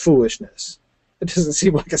foolishness. It doesn't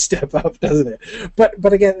seem like a step up, doesn't it?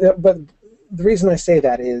 But again, but the reason I say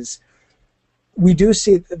that is we do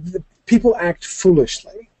see the people act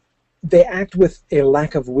foolishly. They act with a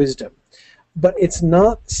lack of wisdom. But it's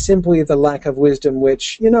not simply the lack of wisdom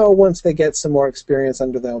which, once they get some more experience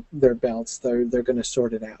under their belts, they're going to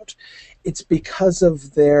sort it out. It's because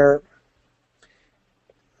of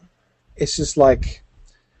it's just like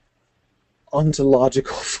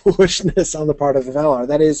ontological foolishness on the part of the Valar.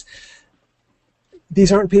 That is,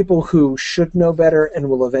 these aren't people who should know better and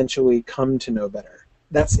will eventually come to know better.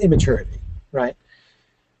 That's immaturity, right?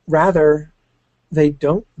 Rather, they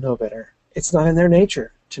don't know better. It's not in their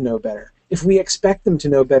nature to know better. If we expect them to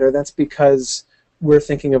know better, that's because we're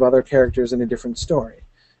thinking of other characters in a different story.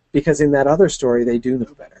 Because in that other story, they do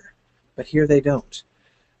know better. But here they don't.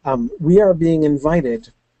 We are being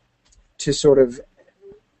invited to sort of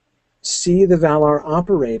see the Valar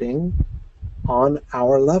operating on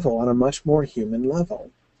our level, on a much more human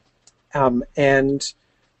level. And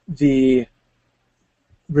the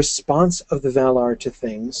response of the Valar to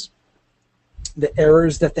things, the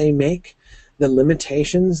errors that they make, the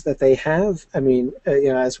limitations that they have,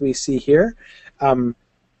 as we see here, are,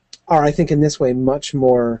 I think, in this way much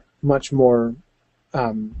more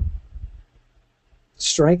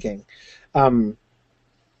striking.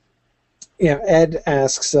 Ed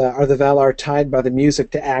asks, are the Valar tied by the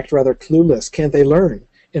music to act rather clueless? Can't they learn,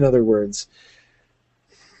 in other words?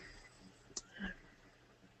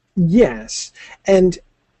 Yes. And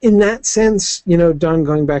in that sense, Don,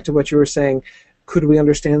 going back to what you were saying, could we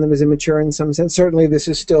understand them as immature in some sense? Certainly this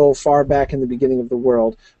is still far back in the beginning of the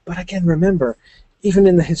world. But again, remember, even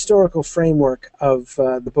in the historical framework of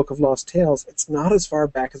the Book of Lost Tales, it's not as far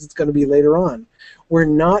back as it's going to be later on. We're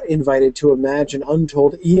not invited to imagine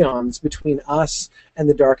untold eons between us and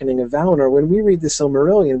the darkening of Valinor. When we read the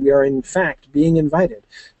Silmarillion, we are in fact being invited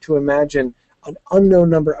to imagine an unknown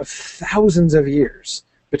number of thousands of years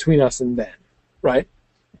between us and then, right?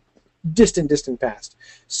 Distant past.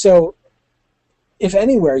 So, if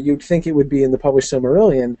anywhere, you'd think it would be in the published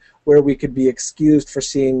Silmarillion, where we could be excused for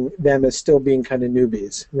seeing them as still being kind of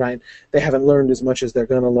newbies, right? They haven't learned as much as they're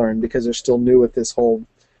going to learn because they're still new at this whole,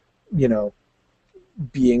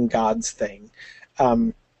 being gods thing.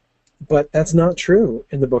 But that's not true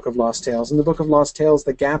in the Book of Lost Tales. In the Book of Lost Tales,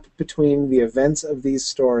 the gap between the events of these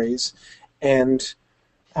stories and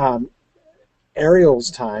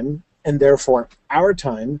Ariel's time, and therefore our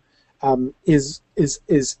time, is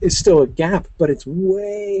still a gap, but it's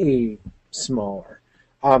way smaller.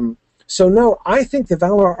 So no, I think the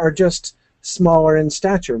Valar are just smaller in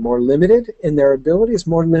stature, more limited in their abilities,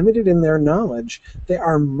 more limited in their knowledge. They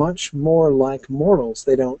are much more like mortals.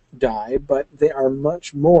 They don't die, but they are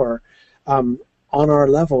much more on our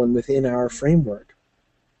level and within our framework.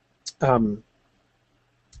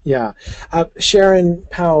 Sharon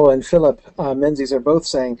Powell and Philip Menzies are both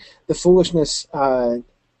saying the foolishness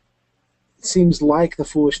seems like the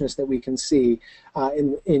foolishness that we can see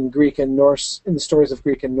in Greek and Norse, in the stories of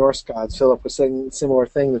Greek and Norse gods. Philip was saying a similar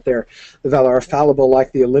thing, that the Valar are fallible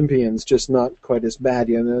like the Olympians, just not quite as bad.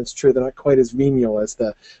 It's true, they're not quite as venial as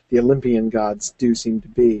the Olympian gods do seem to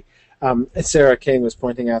be. Sarah King was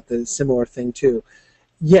pointing out the similar thing too.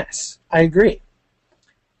 Yes, I agree.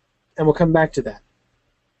 And we'll come back to that.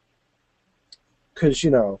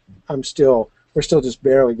 because we're still just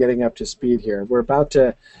barely getting up to speed here. We're about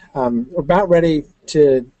ready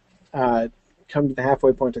to come to the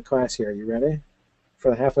halfway point of class here. Are you ready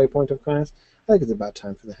for the halfway point of class? I think it's about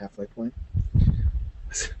time for the halfway point.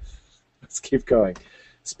 Let's keep going.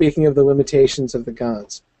 Speaking of the limitations of the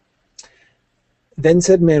gods. Then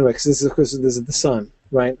said Manwix, this is the sun,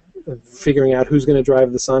 right? Figuring out who's going to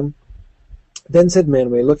drive the sun. Then said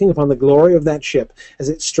Manwë, looking upon the glory of that ship, as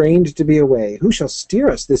it strained to be away, who shall steer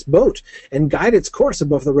us this boat, and guide its course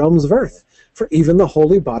above the realms of earth? For even the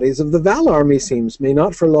holy bodies of the Valar, meseems, may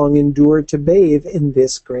not for long endure to bathe in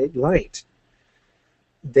this great light.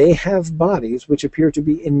 They have bodies which appear to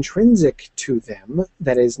be intrinsic to them,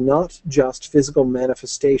 that is, not just physical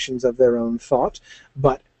manifestations of their own thought,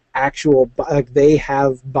 but they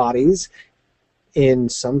have bodies in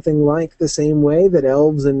something like the same way that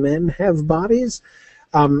elves and men have bodies,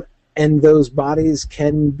 and those bodies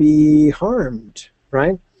can be harmed,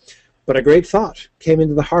 right? But a great thought came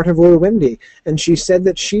into the heart of Orwendi, and she said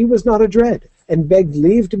that she was not adread, and begged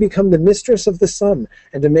leave to become the mistress of the sun,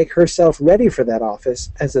 and to make herself ready for that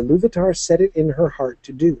office, as Iluvatar set it in her heart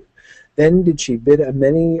to do. Then did she bid a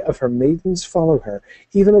many of her maidens follow her,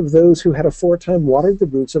 even of those who had aforetime watered the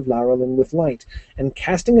roots of Laurelin with light, and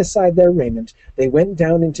casting aside their raiment, they went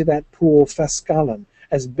down into that pool Fascalan,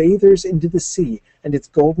 as bathers into the sea, and its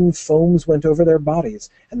golden foams went over their bodies,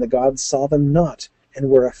 and the gods saw them not, and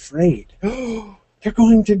were afraid. Oh, they're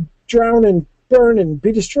going to drown and burn and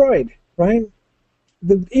be destroyed, right?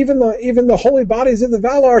 Even the holy bodies of the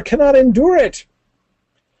Valar cannot endure it.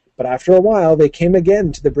 But after a while they came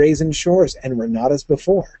again to the brazen shores, and were not as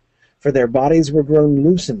before, for their bodies were grown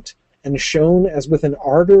lucent, and shone as with an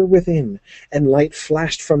ardour within, and light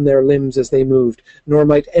flashed from their limbs as they moved, nor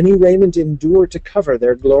might any raiment endure to cover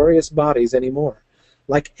their glorious bodies any more.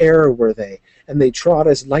 Like air were they, and they trod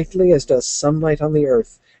as lightly as does sunlight on the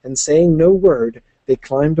earth, and saying no word, they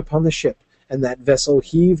climbed upon the ship, and that vessel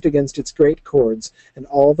heaved against its great cords, and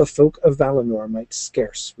all the folk of Valinor might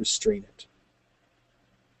scarce restrain it.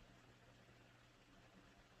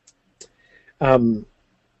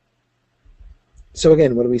 So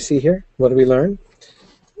again, what do we see here? What do we learn?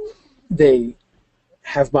 They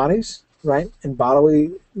have bodies, right? And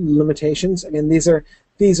bodily limitations. Again, these are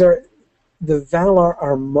the Valar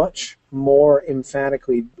are much more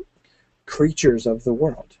emphatically creatures of the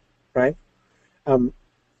world, right?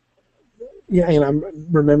 Yeah, and I'm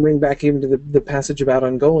remembering back even to the passage about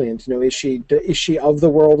Ungoliant. Is she of the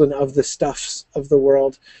world and of the stuffs of the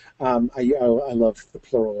world? I love the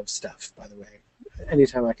plural of stuff, by the way.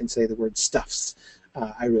 Anytime I can say the word stuffs,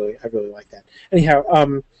 I really like that. Anyhow,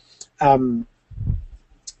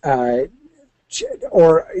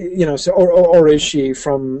 or is she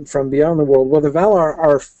from beyond the world? Well, the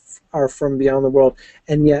Valar are from beyond the world,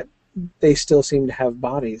 and yet they still seem to have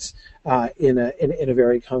bodies in a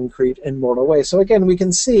very concrete and mortal way. So again, we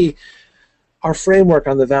can see our framework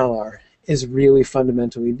on the Valar is really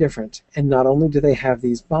fundamentally different. And not only do they have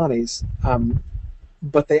these bodies,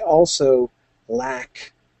 but they also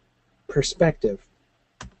lack perspective.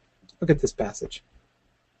 Look at this passage.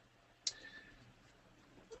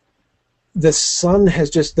 The sun has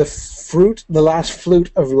just, the last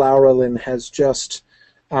fruit of Laurelin has just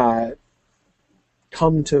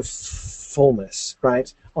come to fullness,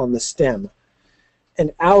 right, on the stem.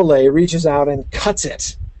 And Aule reaches out and cuts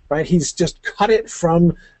it, right? He's just cut it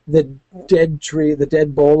from the dead tree, the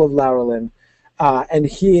dead bowl of Laurelin, and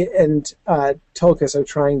he and Tulkas are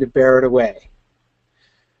trying to bear it away.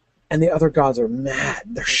 And the other gods are mad.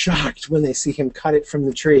 They're shocked when they see him cut it from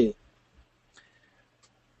the tree.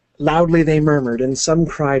 Loudly they murmured, and some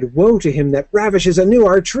cried, "Woe to him that ravishes anew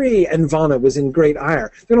our tree!" And Vana was in great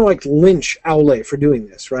ire. They're going to lynch Aule for doing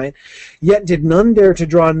this, right? Yet did none dare to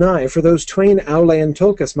draw nigh, for those twain, Aule and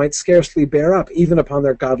Tulkas, might scarcely bear up, even upon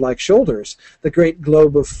their godlike shoulders, the great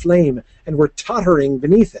globe of flame, and were tottering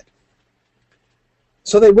beneath it.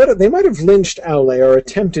 So they might have lynched Aule, or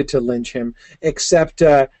attempted to lynch him, except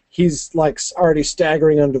he's already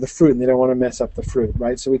staggering under the fruit, and they don't want to mess up the fruit,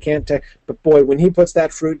 right? So we can't take. But boy, when he puts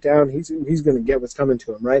that fruit down, he's going to get what's coming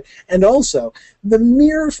to him, right? And also the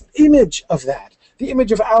mere image of that, the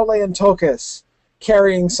image of Aule and Tulkas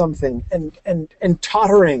carrying something and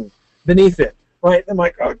tottering beneath it, right? I'm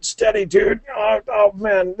like, oh, steady, dude. Oh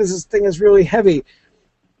man, this thing is really heavy.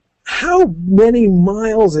 How many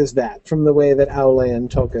miles is that from the way that Aule and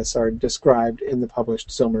Tulkas are described in the published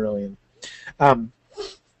Silmarillion?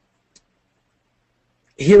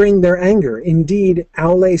 Hearing their anger, indeed,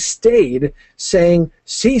 Aule stayed, saying,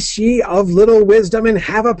 "Cease ye of little wisdom, and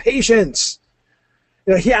have a patience."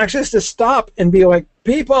 He actually has to stop and be like,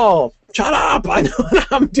 "People, shut up, I know what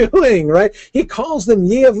I'm doing, right? He calls them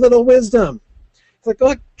ye of little wisdom. It's like,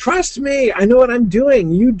 look, trust me, I know what I'm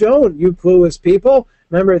doing. You don't, you clueless people.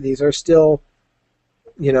 Remember, these are still,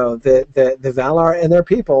 the Valar and their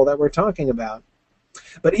people that we're talking about.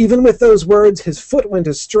 But even with those words, his foot went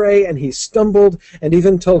astray, and he stumbled, and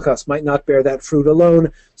even Tulkas might not bear that fruit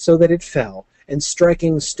alone, so that it fell, and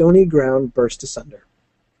striking stony ground burst asunder.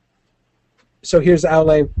 So here's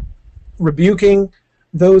Aule rebuking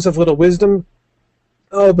those of little wisdom.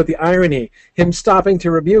 Oh, but the irony, him stopping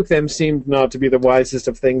to rebuke them seemed not to be the wisest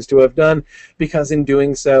of things to have done, because in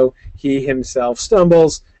doing so, he himself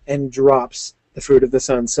stumbles and drops the fruit of the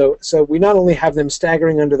sun. So we not only have them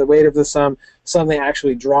staggering under the weight of the sun, they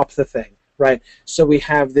actually drop the thing, right? So we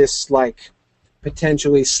have this, like,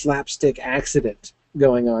 potentially slapstick accident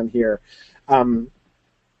going on here.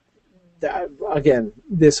 Again,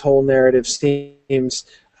 this whole narrative seems...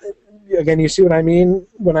 Again, you see what I mean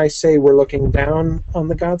when I say we're looking down on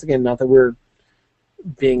the gods? Again, not that we're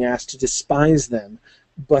being asked to despise them,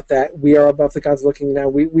 but that we are above the gods looking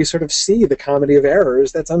down. We sort of see the comedy of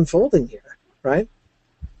errors that's unfolding here, right?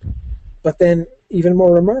 But then, even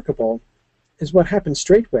more remarkable is what happened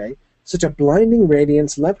straightway. Such a blinding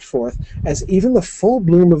radiance leapt forth, as even the full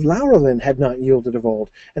bloom of laurelin had not yielded of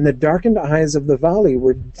old, and the darkened eyes of the Vali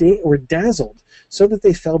were dazzled, so that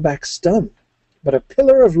they fell back stunned. But a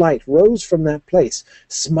pillar of light rose from that place,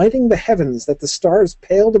 smiting the heavens that the stars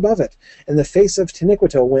paled above it, and the face of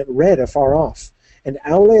Taniqueto went red afar off, and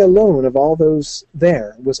Aule alone of all those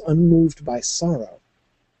there was unmoved by sorrow.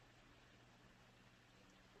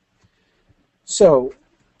 So,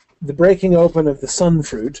 the breaking open of the sun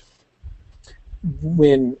fruit,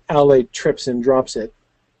 when Aule trips and drops it,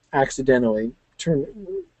 accidentally,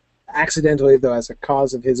 though as a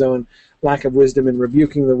cause of his own lack of wisdom and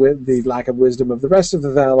rebuking the lack of wisdom of the rest of the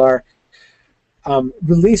Valar,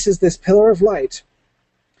 releases this pillar of light,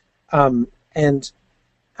 and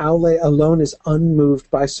Aule alone is unmoved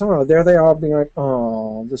by sorrow. There they are being like,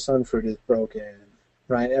 oh, the sun fruit is broken,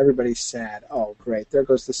 right? Everybody's sad. Oh, great, there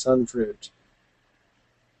goes the sun fruit.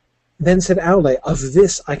 Then said Aule, of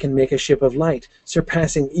this I can make a ship of light,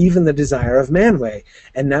 surpassing even the desire of Manwë.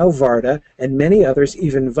 And now Varda and many others,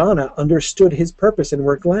 even Vana, understood his purpose and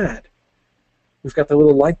were glad. We've got the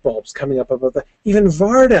little light bulbs coming up above the... Even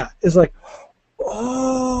Varda is like,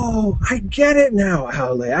 oh, I get it now,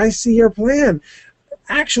 Aule. I see your plan.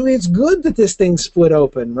 Actually, it's good that this thing split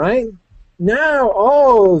open, right? Now,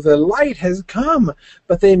 oh, the light has come.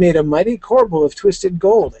 But they made a mighty corbel of twisted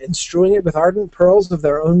gold, and strewing it with ardent pearls of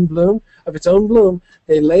its own bloom,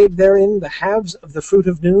 they laid therein the halves of the fruit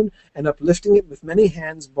of noon, and uplifting it with many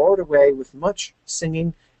hands, bore it away with much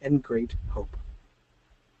singing and great hope.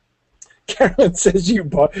 Carolyn says you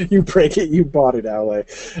bought it, Aule.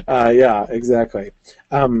 Yeah, exactly.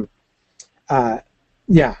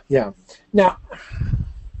 Yeah. Now,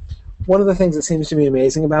 one of the things that seems to me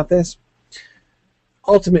amazing about this,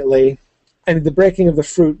 ultimately, I mean, the breaking of the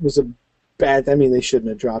fruit was a bad... I mean, they shouldn't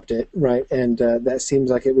have dropped it, right? And that seems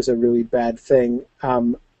like it was a really bad thing.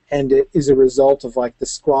 And it is a result of, like, the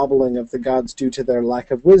squabbling of the gods due to their lack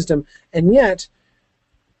of wisdom. And yet,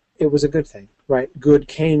 it was a good thing, right? Good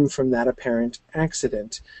came from that apparent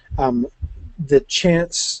accident. The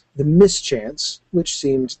mischance, which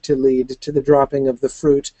seemed to lead to the dropping of the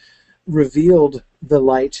fruit, revealed the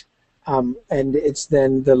light, and it's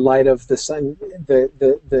then the light of the sun,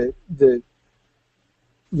 the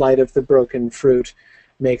light of the broken fruit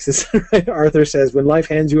makes this. Right? Arthur says, when life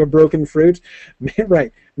hands you a broken fruit,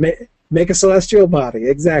 right, make a celestial body.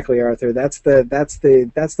 Exactly, Arthur. That's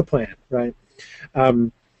the plan, right?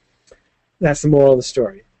 That's the moral of the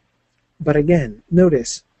story. But again,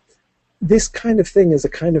 notice, this kind of thing is a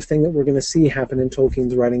kind of thing that we're going to see happen in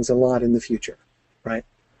Tolkien's writings a lot in the future, right?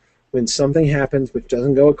 When something happens which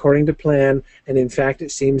doesn't go according to plan, and in fact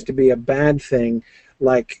it seems to be a bad thing,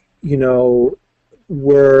 like,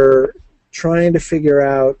 we're trying to figure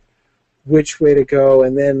out which way to go,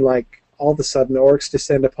 and then, like, all of a sudden orcs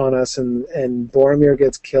descend upon us, and Boromir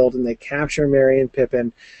gets killed, and they capture Merry and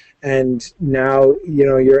Pippin, and now,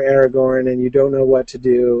 you're Aragorn, and you don't know what to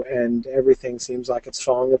do, and everything seems like it's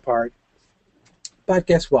falling apart. But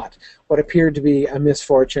guess what? What appeared to be a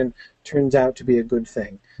misfortune turns out to be a good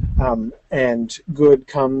thing. And good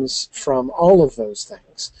comes from all of those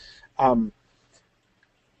things.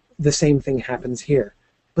 The same thing happens here.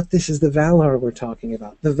 But this is the Valar we're talking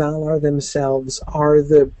about. The Valar themselves are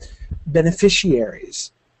the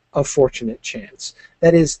beneficiaries of fortunate chance.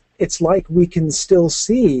 That is, it's like we can still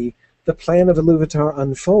see the plan of Iluvatar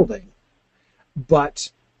unfolding,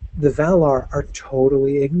 but the Valar are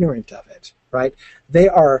totally ignorant of it, right? They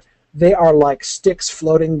are they are like sticks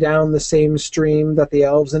floating down the same stream that the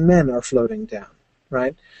elves and men are floating down,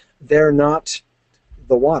 right? They're not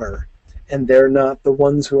the water, and they're not the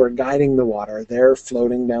ones who are guiding the water. They're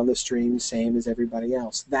floating down the stream, same as everybody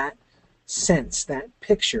else. That sense, that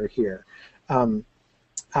picture here,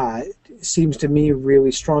 seems to me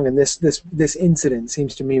really strong, and this incident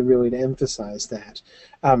seems to me really to emphasize that.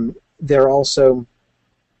 They're also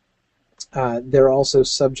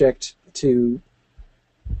subject to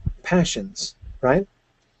passions, right?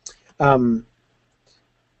 And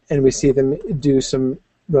we see them do some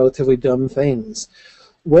relatively dumb things.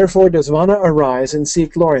 Wherefore does Vana arise and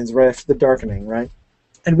seek Lorians right after the darkening, right?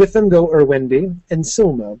 And with them go Erwendi and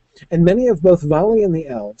Silmo, and many of both Vali and the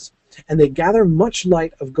elves, and they gather much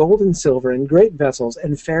light of gold and silver in great vessels,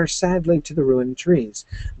 and fare sadly to the ruined trees.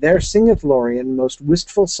 There singeth Lorien most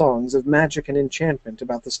wistful songs of magic and enchantment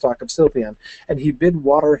about the stock of Silpion, and he bid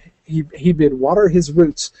water his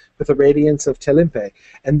roots with the radiance of Telimpe,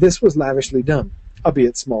 and this was lavishly done,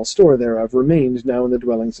 albeit small store thereof remained now in the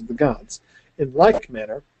dwellings of the gods. In like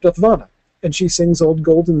manner doth Vana, and she sings old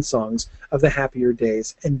golden songs of the happier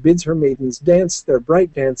days, and bids her maidens dance their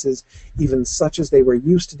bright dances, even such as they were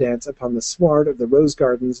used to dance upon the sward of the rose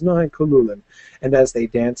gardens nigh Colulin. And as they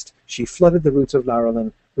danced, she flooded the roots of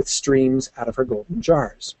Laurelin with streams out of her golden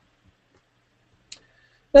jars.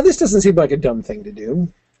 Now this doesn't seem like a dumb thing to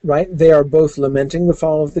do, right? They are both lamenting the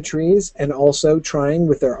fall of the trees, and also trying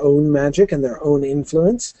with their own magic and their own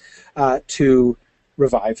influence to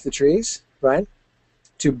revive the trees, right?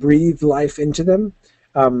 To breathe life into them.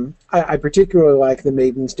 I particularly like the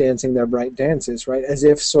maidens dancing their bright dances, right? As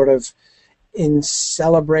if sort of in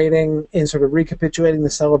celebrating, in sort of recapitulating the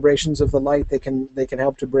celebrations of the light, they can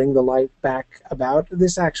help to bring the light back about.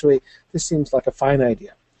 This seems like a fine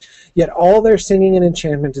idea. Yet all their singing and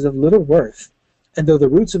enchantment is of little worth, and though the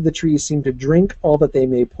roots of the trees seem to drink all that they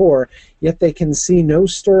may pour, yet they can see no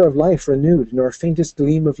stir of life renewed, nor faintest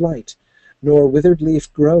gleam of light. Nor withered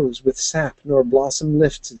leaf grows with sap, nor blossom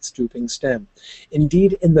lifts its drooping stem.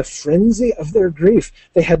 Indeed, in the frenzy of their grief,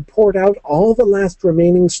 they had poured out all the last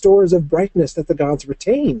remaining stores of brightness that the gods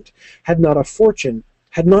retained, had not of a fortune,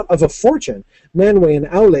 Manwë and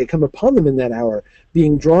Aule come upon them in that hour,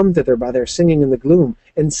 being drawn thither by their singing in the gloom,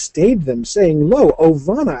 and stayed them, saying, Lo, O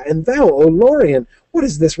Vana, and thou, O Lorien, what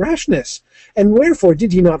is this rashness? And wherefore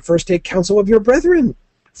did ye not first take counsel of your brethren?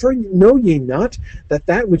 For know ye not that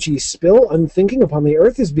that which ye spill unthinking upon the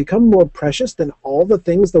earth is become more precious than all the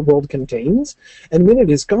things the world contains? And when it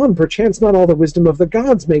is gone, perchance not all the wisdom of the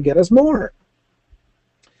gods may get us more.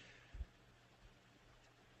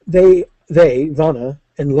 They, Vana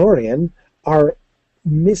and Lorien, are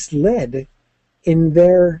misled in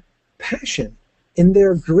their passion, in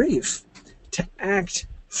their grief, to act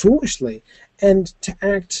foolishly and to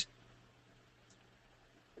act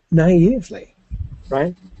naively.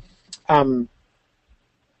 Right? And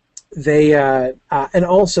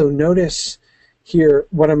also notice here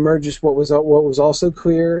what emerges. What was also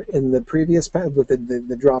clear in the previous with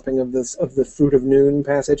the dropping of the fruit of noon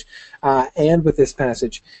passage, and with this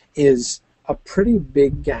passage, is a pretty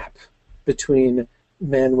big gap between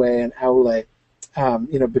Manwë and Aule.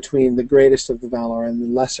 Between the greatest of the Valar and the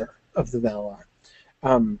lesser of the Valar.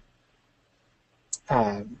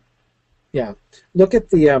 Look at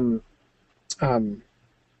the.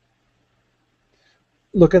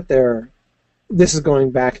 Look at their. This is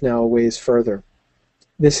going back now a ways further.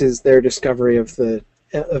 This is their discovery of the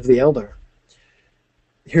Elder.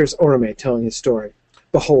 Here's Orome telling his story.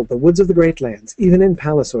 Behold, the woods of the great lands, even in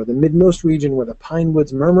Pallasor, the midmost region where the pine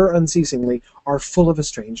woods murmur unceasingly, are full of a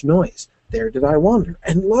strange noise. There did I wander,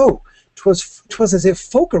 and lo, 'twas as if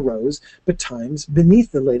folk arose betimes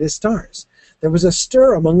beneath the latest stars. There was a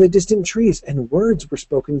stir among the distant trees, and words were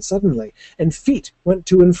spoken suddenly, and feet went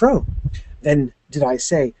to and fro. Then did I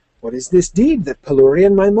say, What is this deed that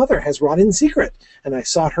Pelurian my mother has wrought in secret? And I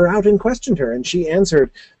sought her out and questioned her, and she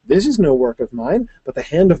answered, This is no work of mine, but the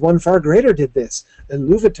hand of one far greater did this.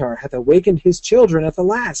 Iluvatar hath awakened his children at the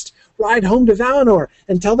last. Ride home to Valinor,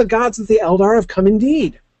 and tell the gods that the Eldar have come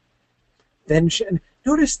indeed. Then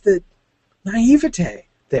notice the naivete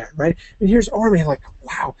there, right? And here's Orome like,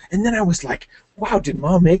 wow. And then I was like, wow, did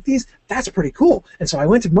Mom make these? That's pretty cool. And so I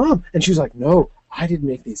went to Mom, and she was like, no, I didn't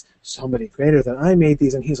make these. Somebody greater than I made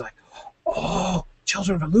these. And he's like, oh,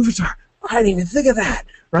 children of Iluvatar. I didn't even think of that,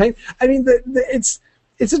 right? I mean, it's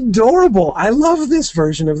adorable. I love this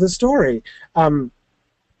version of the story. But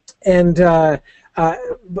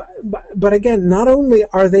again, not only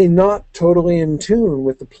are they not totally in tune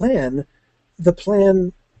with the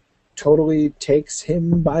plan totally takes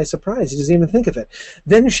him by surprise. He doesn't even think of it.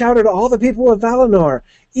 Then shouted all the people of Valinor,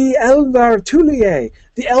 "E Eldar Tulie!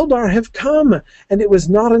 The Eldar have come!" And it was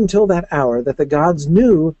not until that hour that the gods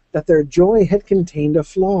knew that their joy had contained a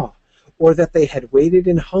flaw, or that they had waited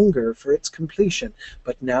in hunger for its completion.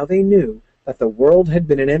 But now they knew that the world had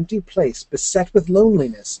been an empty place, beset with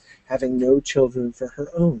loneliness, having no children for her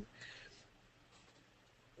own.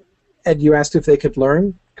 Ed, you asked if they could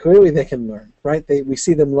learn. Clearly they can learn, right? We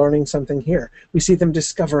see them learning something here. We see them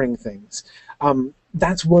discovering things.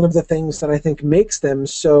 That's one of the things that I think makes them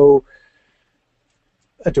so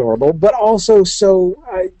adorable, but also so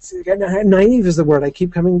naive is the word I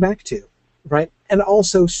keep coming back to, right? And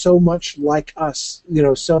also so much like us,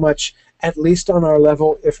 so much at least on our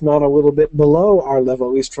level, if not a little bit below our level,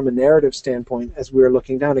 at least from a narrative standpoint, as we're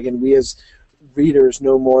looking down. Again, we as readers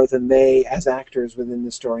know more than they as actors within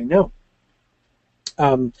the story know.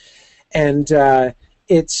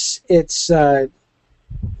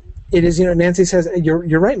 It is, Nancy says,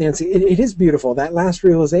 you're right, Nancy, it is beautiful, that last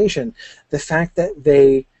realization, the fact that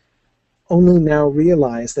they only now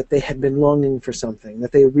realized that they had been longing for something,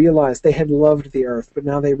 that they realized they had loved the earth, but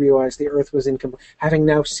now they realized the earth was incomplete. Having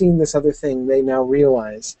now seen this other thing, they now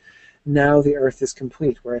realize now the earth is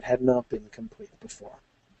complete where it had not been complete before.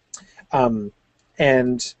 And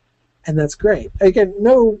that's great. Again,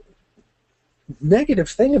 no negative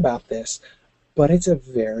thing about this, but it's a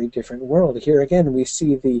very different world. Here again, we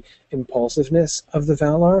see the impulsiveness of the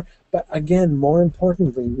Valar, but again, more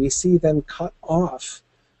importantly, we see them cut off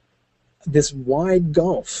this wide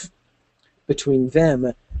gulf between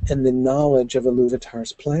them and the knowledge of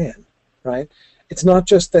Iluvatar's plan, right? It's not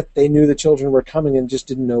just that they knew the children were coming and just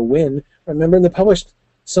didn't know when. Remember in the published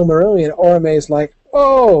Silmarillion, Orome's like,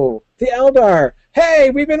 "Oh, the Eldar!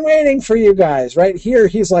 Hey, we've been waiting for you guys!" Right here,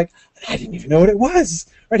 he's like, "I didn't even know what it was."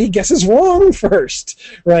 Right? He guesses wrong first,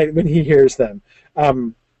 right? When he hears them,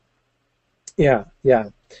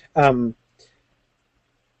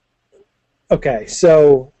 okay,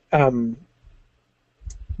 so.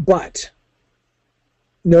 But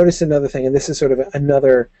notice another thing, and this is sort of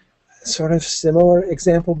another sort of similar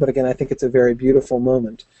example, but again, I think it's a very beautiful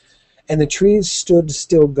moment. "And the trees stood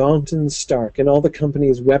still gaunt and stark, and all the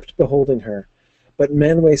companies wept beholding her. But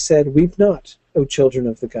Manwë said, 'Weep not, O children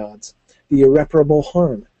of the gods, the irreparable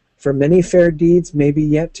harm, for many fair deeds may be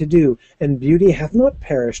yet to do, and beauty hath not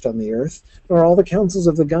perished on the earth, nor all the counsels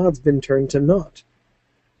of the gods been turned to naught.'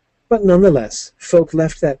 But nonetheless, folk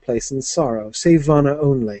left that place in sorrow, save Vana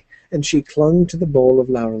only, and she clung to the bowl of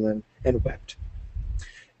Laurelin and wept.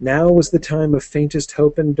 Now was the time of faintest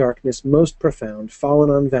hope and darkness most profound fallen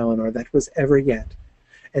on Valinor that was ever yet,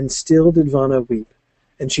 and still did Vana weep,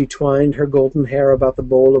 and she twined her golden hair about the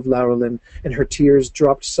bowl of Laurelin, and her tears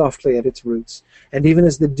dropped softly at its roots, and even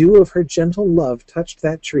as the dew of her gentle love touched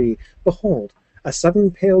that tree, behold, a sudden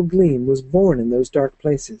pale gleam was born in those dark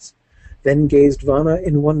places. Then gazed Vana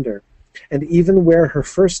in wonder, and even where her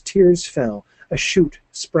first tears fell, a shoot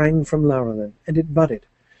sprang from Laurelin, and it budded,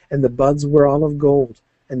 and the buds were all of gold,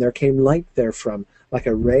 and there came light therefrom, like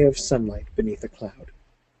a ray of sunlight beneath a cloud."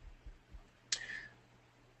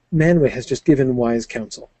 Manwë has just given wise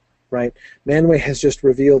counsel, right? Manwë has just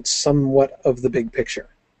revealed somewhat of the big picture,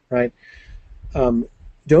 right? Don't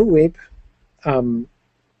weep. Even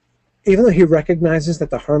though he recognizes that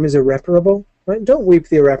the harm is irreparable, right? Don't weep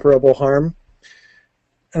the irreparable harm.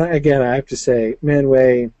 And again, I have to say,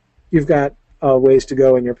 Manwë, you've got ways to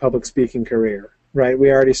go in your public speaking career, right?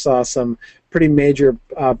 We already saw some pretty major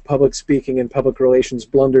public speaking and public relations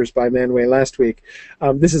blunders by Manwë last week.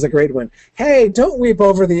 This is a great one. Hey, don't weep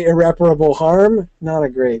over the irreparable harm. Not a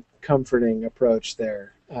great comforting approach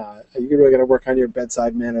there. You really got to work on your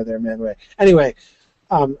bedside manner there, Manwë. Anyway,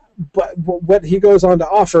 but what he goes on to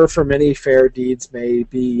offer, for many fair deeds may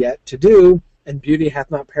be yet to do, and beauty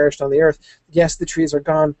hath not perished on the earth. Yes, the trees are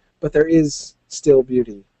gone, but there is still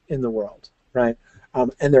beauty in the world, right?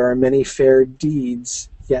 And there are many fair deeds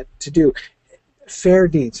yet to do. Fair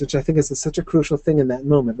deeds, which I think is such a crucial thing in that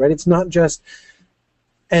moment, right? It's not just,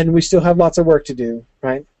 and we still have lots of work to do,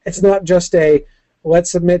 right? It's not just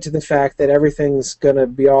let's admit to the fact that everything's gonna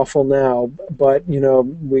be awful now, but we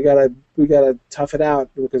gotta tough it out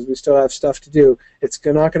because we still have stuff to do. It's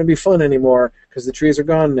not gonna be fun anymore because the trees are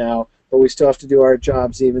gone now, but we still have to do our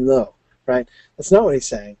jobs even though, right? That's not what he's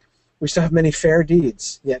saying. We still have many fair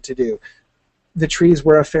deeds yet to do. The trees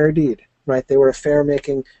were a fair deed, right? They were a fair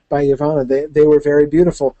making by Yavanna. They were very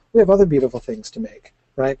beautiful. We have other beautiful things to make,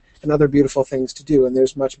 right? And other beautiful things to do, and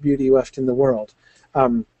there's much beauty left in the world.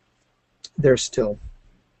 There's still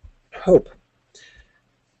hope.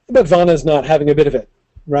 But Vanna's not having a bit of it,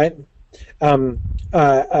 right?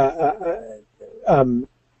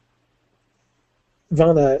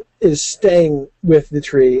 Vana is staying with the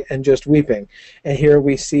tree and just weeping. And here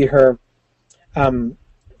we see her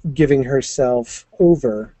giving herself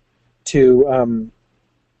over to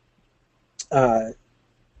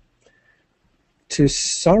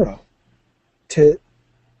sorrow, to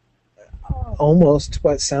almost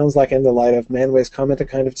what sounds like, in the light of Manway's comment, a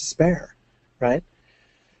kind of despair, right?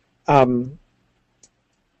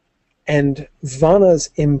 And Vana's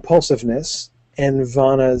impulsiveness and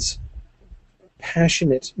Vana's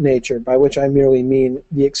passionate nature, by which I merely mean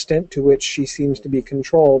the extent to which she seems to be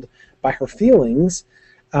controlled by her feelings,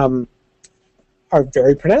 are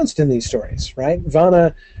very pronounced in these stories, right?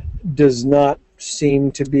 Vana does not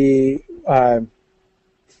seem to be...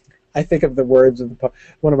 I think of the words of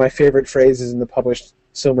one of my favorite phrases in the published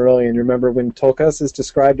Silmarillion. Remember when Tolkas is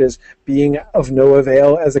described as being of no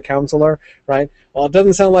avail as a counselor, right? Well, it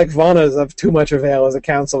doesn't sound like Vana's of too much avail as a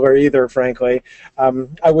counselor either, frankly.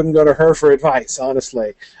 I wouldn't go to her for advice,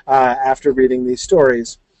 honestly, after reading these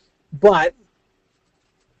stories. But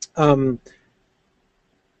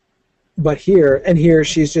here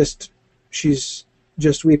she's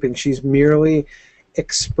just weeping. She's merely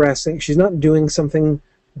expressing. She's not doing something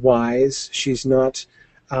wise. She's not.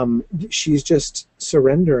 She's just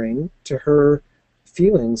surrendering to her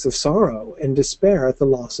feelings of sorrow and despair at the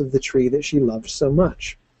loss of the tree that she loved so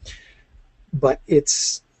much. But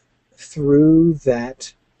it's through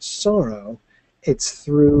that sorrow, it's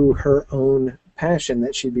through her own passion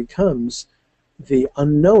that she becomes the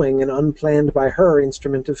unknowing and unplanned by her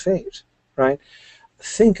instrument of fate, right?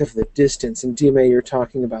 Think of the distance, and Dime, you're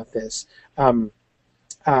talking about this.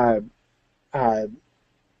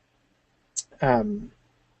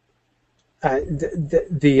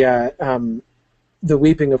 The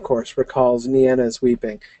weeping, of course, recalls Nienna's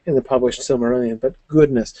weeping in the published Silmarillion, but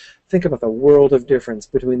goodness, think about the world of difference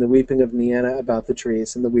between the weeping of Nienna about the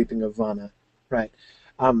trees and the weeping of Vana, right?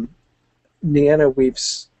 Nienna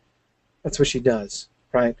weeps, that's what she does,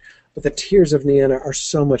 right? But the tears of Nienna are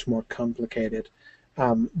so much more complicated.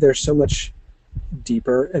 They're so much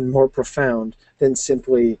deeper and more profound than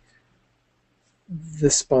simply the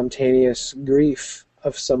spontaneous grief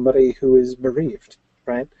of somebody who is bereaved,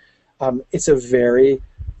 right? It's a very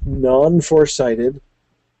non-foresighted,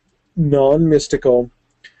 non-mystical,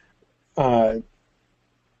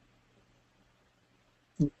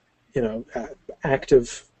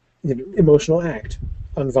 emotional act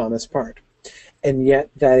on Vana's part, and yet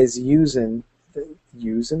that is used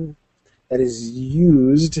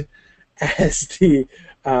as the.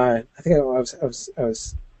 I think I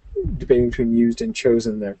was debating between used and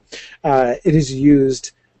chosen there. It is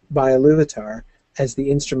used by Iluvatar as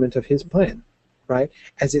the instrument of his plan, right?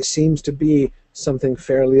 As it seems to be something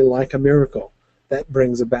fairly like a miracle that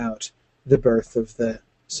brings about the birth of the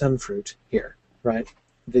sunfruit here, right?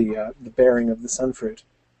 The bearing of the sunfruit.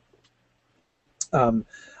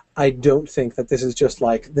 I don't think that this is just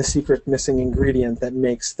like the secret missing ingredient that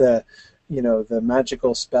makes the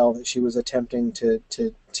magical spell that she was attempting to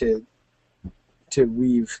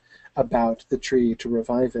weave about the tree to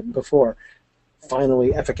revive it before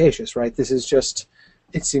finally efficacious, right? This is just,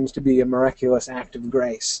 it seems to be a miraculous act of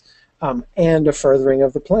grace, and a furthering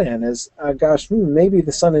of the plan, as maybe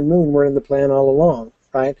the sun and moon were in the plan all along,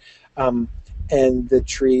 right? And the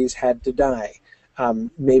trees had to die.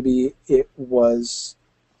 Maybe it was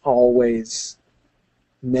always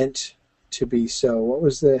meant to be so.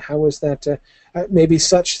 How was that? Maybe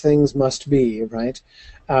such things must be, right?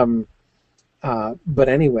 But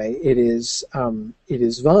anyway, it is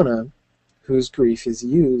Vana whose grief is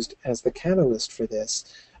used as the catalyst for this,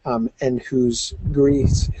 and whose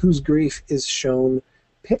grief is shown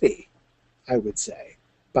pity, I would say,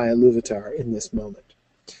 by Iluvatar in this moment.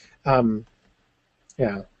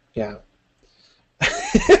 Yeah.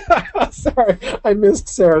 Sorry, I missed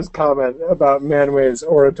Sarah's comment about Manway's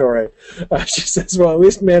oratory. She says, well, at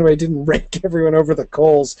least Manway didn't rake everyone over the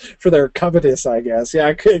coals for their covetous, I guess. Yeah,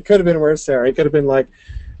 it could have been worse, Sarah. It could have been like,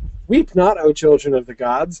 weep not, O children of the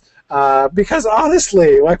gods, because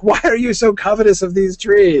honestly, like, why are you so covetous of these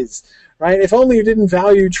trees, right? If only you didn't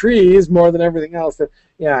value trees more than everything else. Then,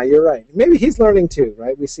 yeah, you're right. Maybe he's learning too,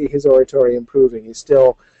 right? We see his oratory improving. He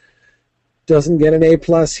still doesn't get an A+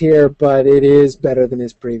 here, but it is better than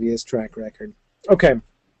his previous track record. Okay.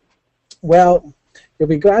 Well, you'll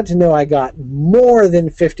be glad to know I got more than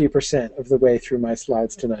 50% of the way through my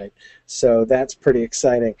slides tonight, so that's pretty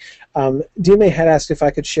exciting. Dime had asked if I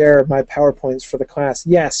could share my PowerPoints for the class.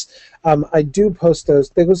 Yes, I do post those.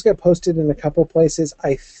 They just get posted in a couple places.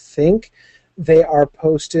 I think they are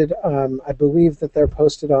posted, I believe that they're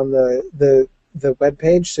posted on the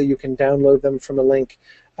webpage, so you can download them from a link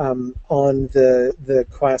on the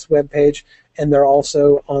class webpage, and they're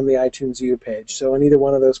also on the iTunes U page. So on either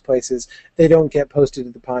one of those places, they don't get posted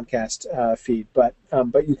to the podcast feed, but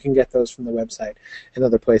you can get those from the website and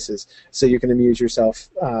other places. So you can amuse yourself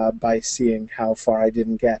by seeing how far I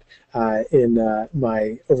didn't get in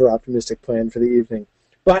my over-optimistic plan for the evening.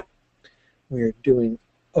 But we're doing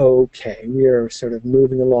okay. We are sort of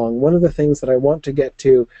moving along. One of the things that I want to get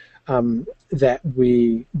to that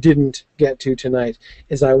we didn't get to tonight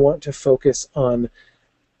is I want to focus on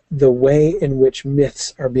the way in which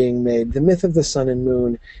myths are being made. The myth of the sun and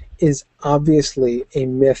moon is obviously a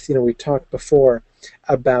myth. We talked before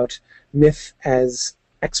about myth as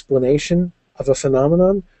explanation of a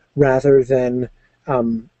phenomenon rather than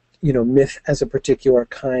myth as a particular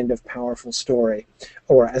kind of powerful story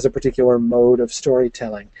or as a particular mode of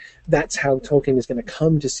storytelling. That's how Tolkien is going to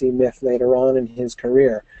come to see myth later on in his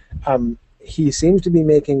career. He seems to be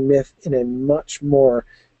making myth in a much more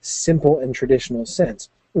simple and traditional sense.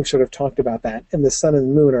 We've sort of talked about that, and the sun and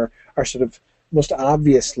the moon are sort of most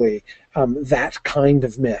obviously that kind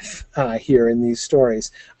of myth here in these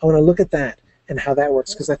stories. I want to look at that and how that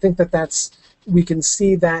works, because I think we can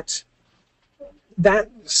see that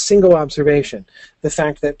single observation, the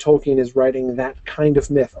fact that Tolkien is writing that kind of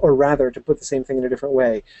myth, or rather, to put the same thing in a different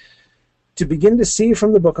way, to begin to see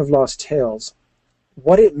from the Book of Lost Tales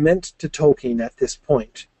what it meant to Tolkien at this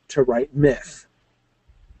point to write myth,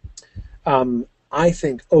 I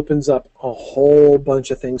think opens up a whole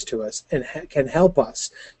bunch of things to us and can help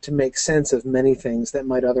us to make sense of many things that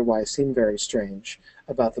might otherwise seem very strange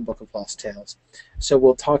about the Book of Lost Tales. So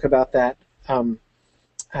we'll talk about that.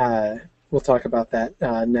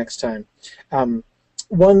 Next time.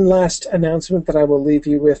 One last announcement that I will leave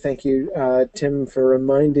you with. Thank you, Tim, for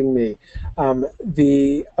reminding me.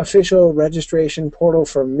 The official registration portal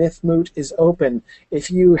for MythMoot is open.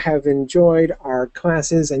 If you have enjoyed our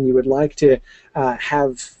classes and you would like to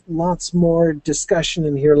have lots more discussion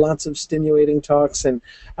and hear lots of stimulating talks and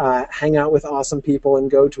hang out with awesome people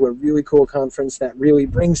and go to a really cool conference that really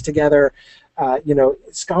brings together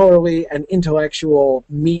scholarly and intellectual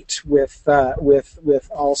meat with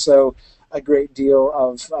also a great deal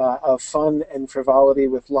of fun and frivolity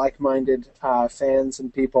with like-minded fans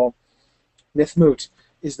and people, MythMoot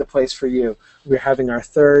is the place for you. We're having our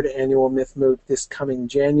third annual MythMoot this coming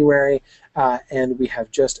January, and we have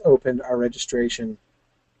just opened our registration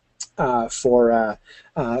for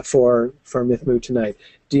MythMoot tonight.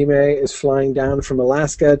 Dime is flying down from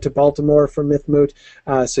Alaska to Baltimore for MythMoot,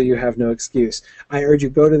 so you have no excuse. I urge you,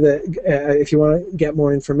 go to if you want to get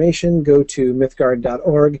more information, go to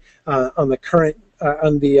mythgard.org. On the current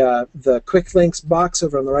on the quick links box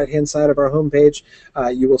over on the right-hand side of our homepage,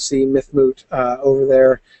 you will see MythMoot over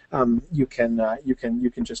there. You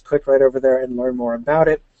can just click right over there and learn more about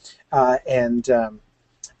it, and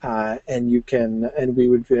you can, and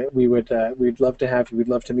we'd love to have you. We'd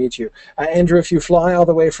love to meet you, Andrew. If you fly all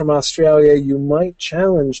the way from Australia, you might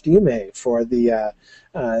challenge Dime for the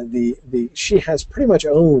she has pretty much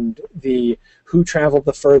owned the who traveled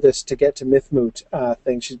the furthest to get to MythMoot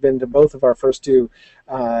thing. She's been to both of our first two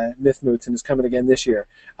MythMoots and is coming again this year.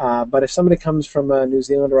 But if somebody comes from New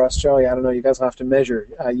Zealand or Australia, I don't know. You guys will have to measure.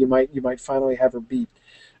 You might finally have her beat.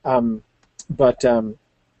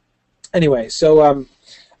 Anyway, so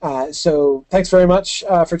thanks very much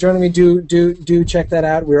for joining me. Do check that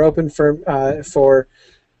out. We're open for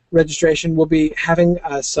registration. We'll be having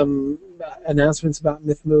some announcements about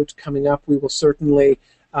MythMoot coming up. We will certainly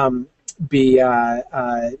be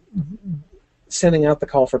sending out the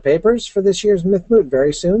call for papers for this year's MythMoot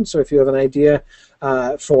very soon. So if you have an idea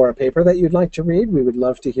for a paper that you'd like to read, we would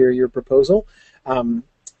love to hear your proposal.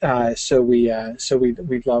 So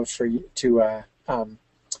we'd love for you to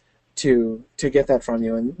get that from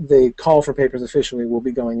you, and the call for papers officially will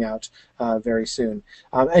be going out very soon.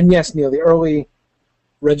 And yes, Neil, the early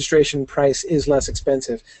registration price is less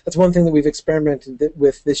expensive. That's one thing that we've experimented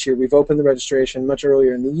with this year. We've opened the registration much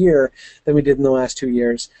earlier in the year than we did in the last 2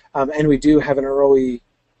 years, and we do have an early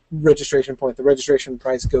registration point. The registration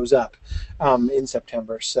price goes up in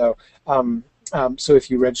September. So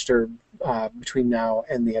if you register between now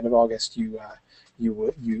and the end of August, you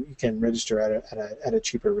can register at a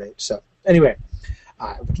cheaper rate. So anyway,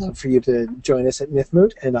 I would love for you to join us at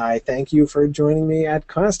MythMoot, and I thank you for joining me at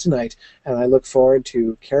class tonight, and I look forward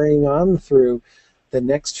to carrying on through the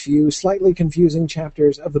next few slightly confusing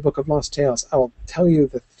chapters of the Book of Lost Tales. I will tell you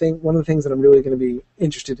one of the things that I'm really going to be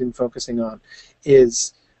interested in focusing on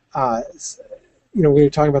is we were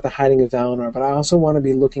talking about the hiding of Valinor, but I also want to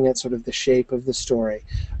be looking at sort of the shape of the story,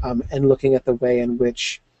 and looking at the way in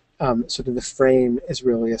which sort of the frame is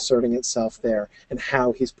really asserting itself there, and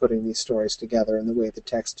how he's putting these stories together and the way the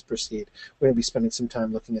texts proceed. We're going to be spending some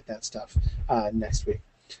time looking at that stuff next week,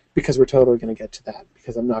 because we're totally going to get to that,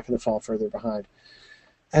 because I'm not going to fall further behind.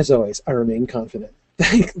 As always, I remain confident.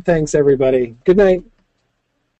 Thanks, everybody. Good night.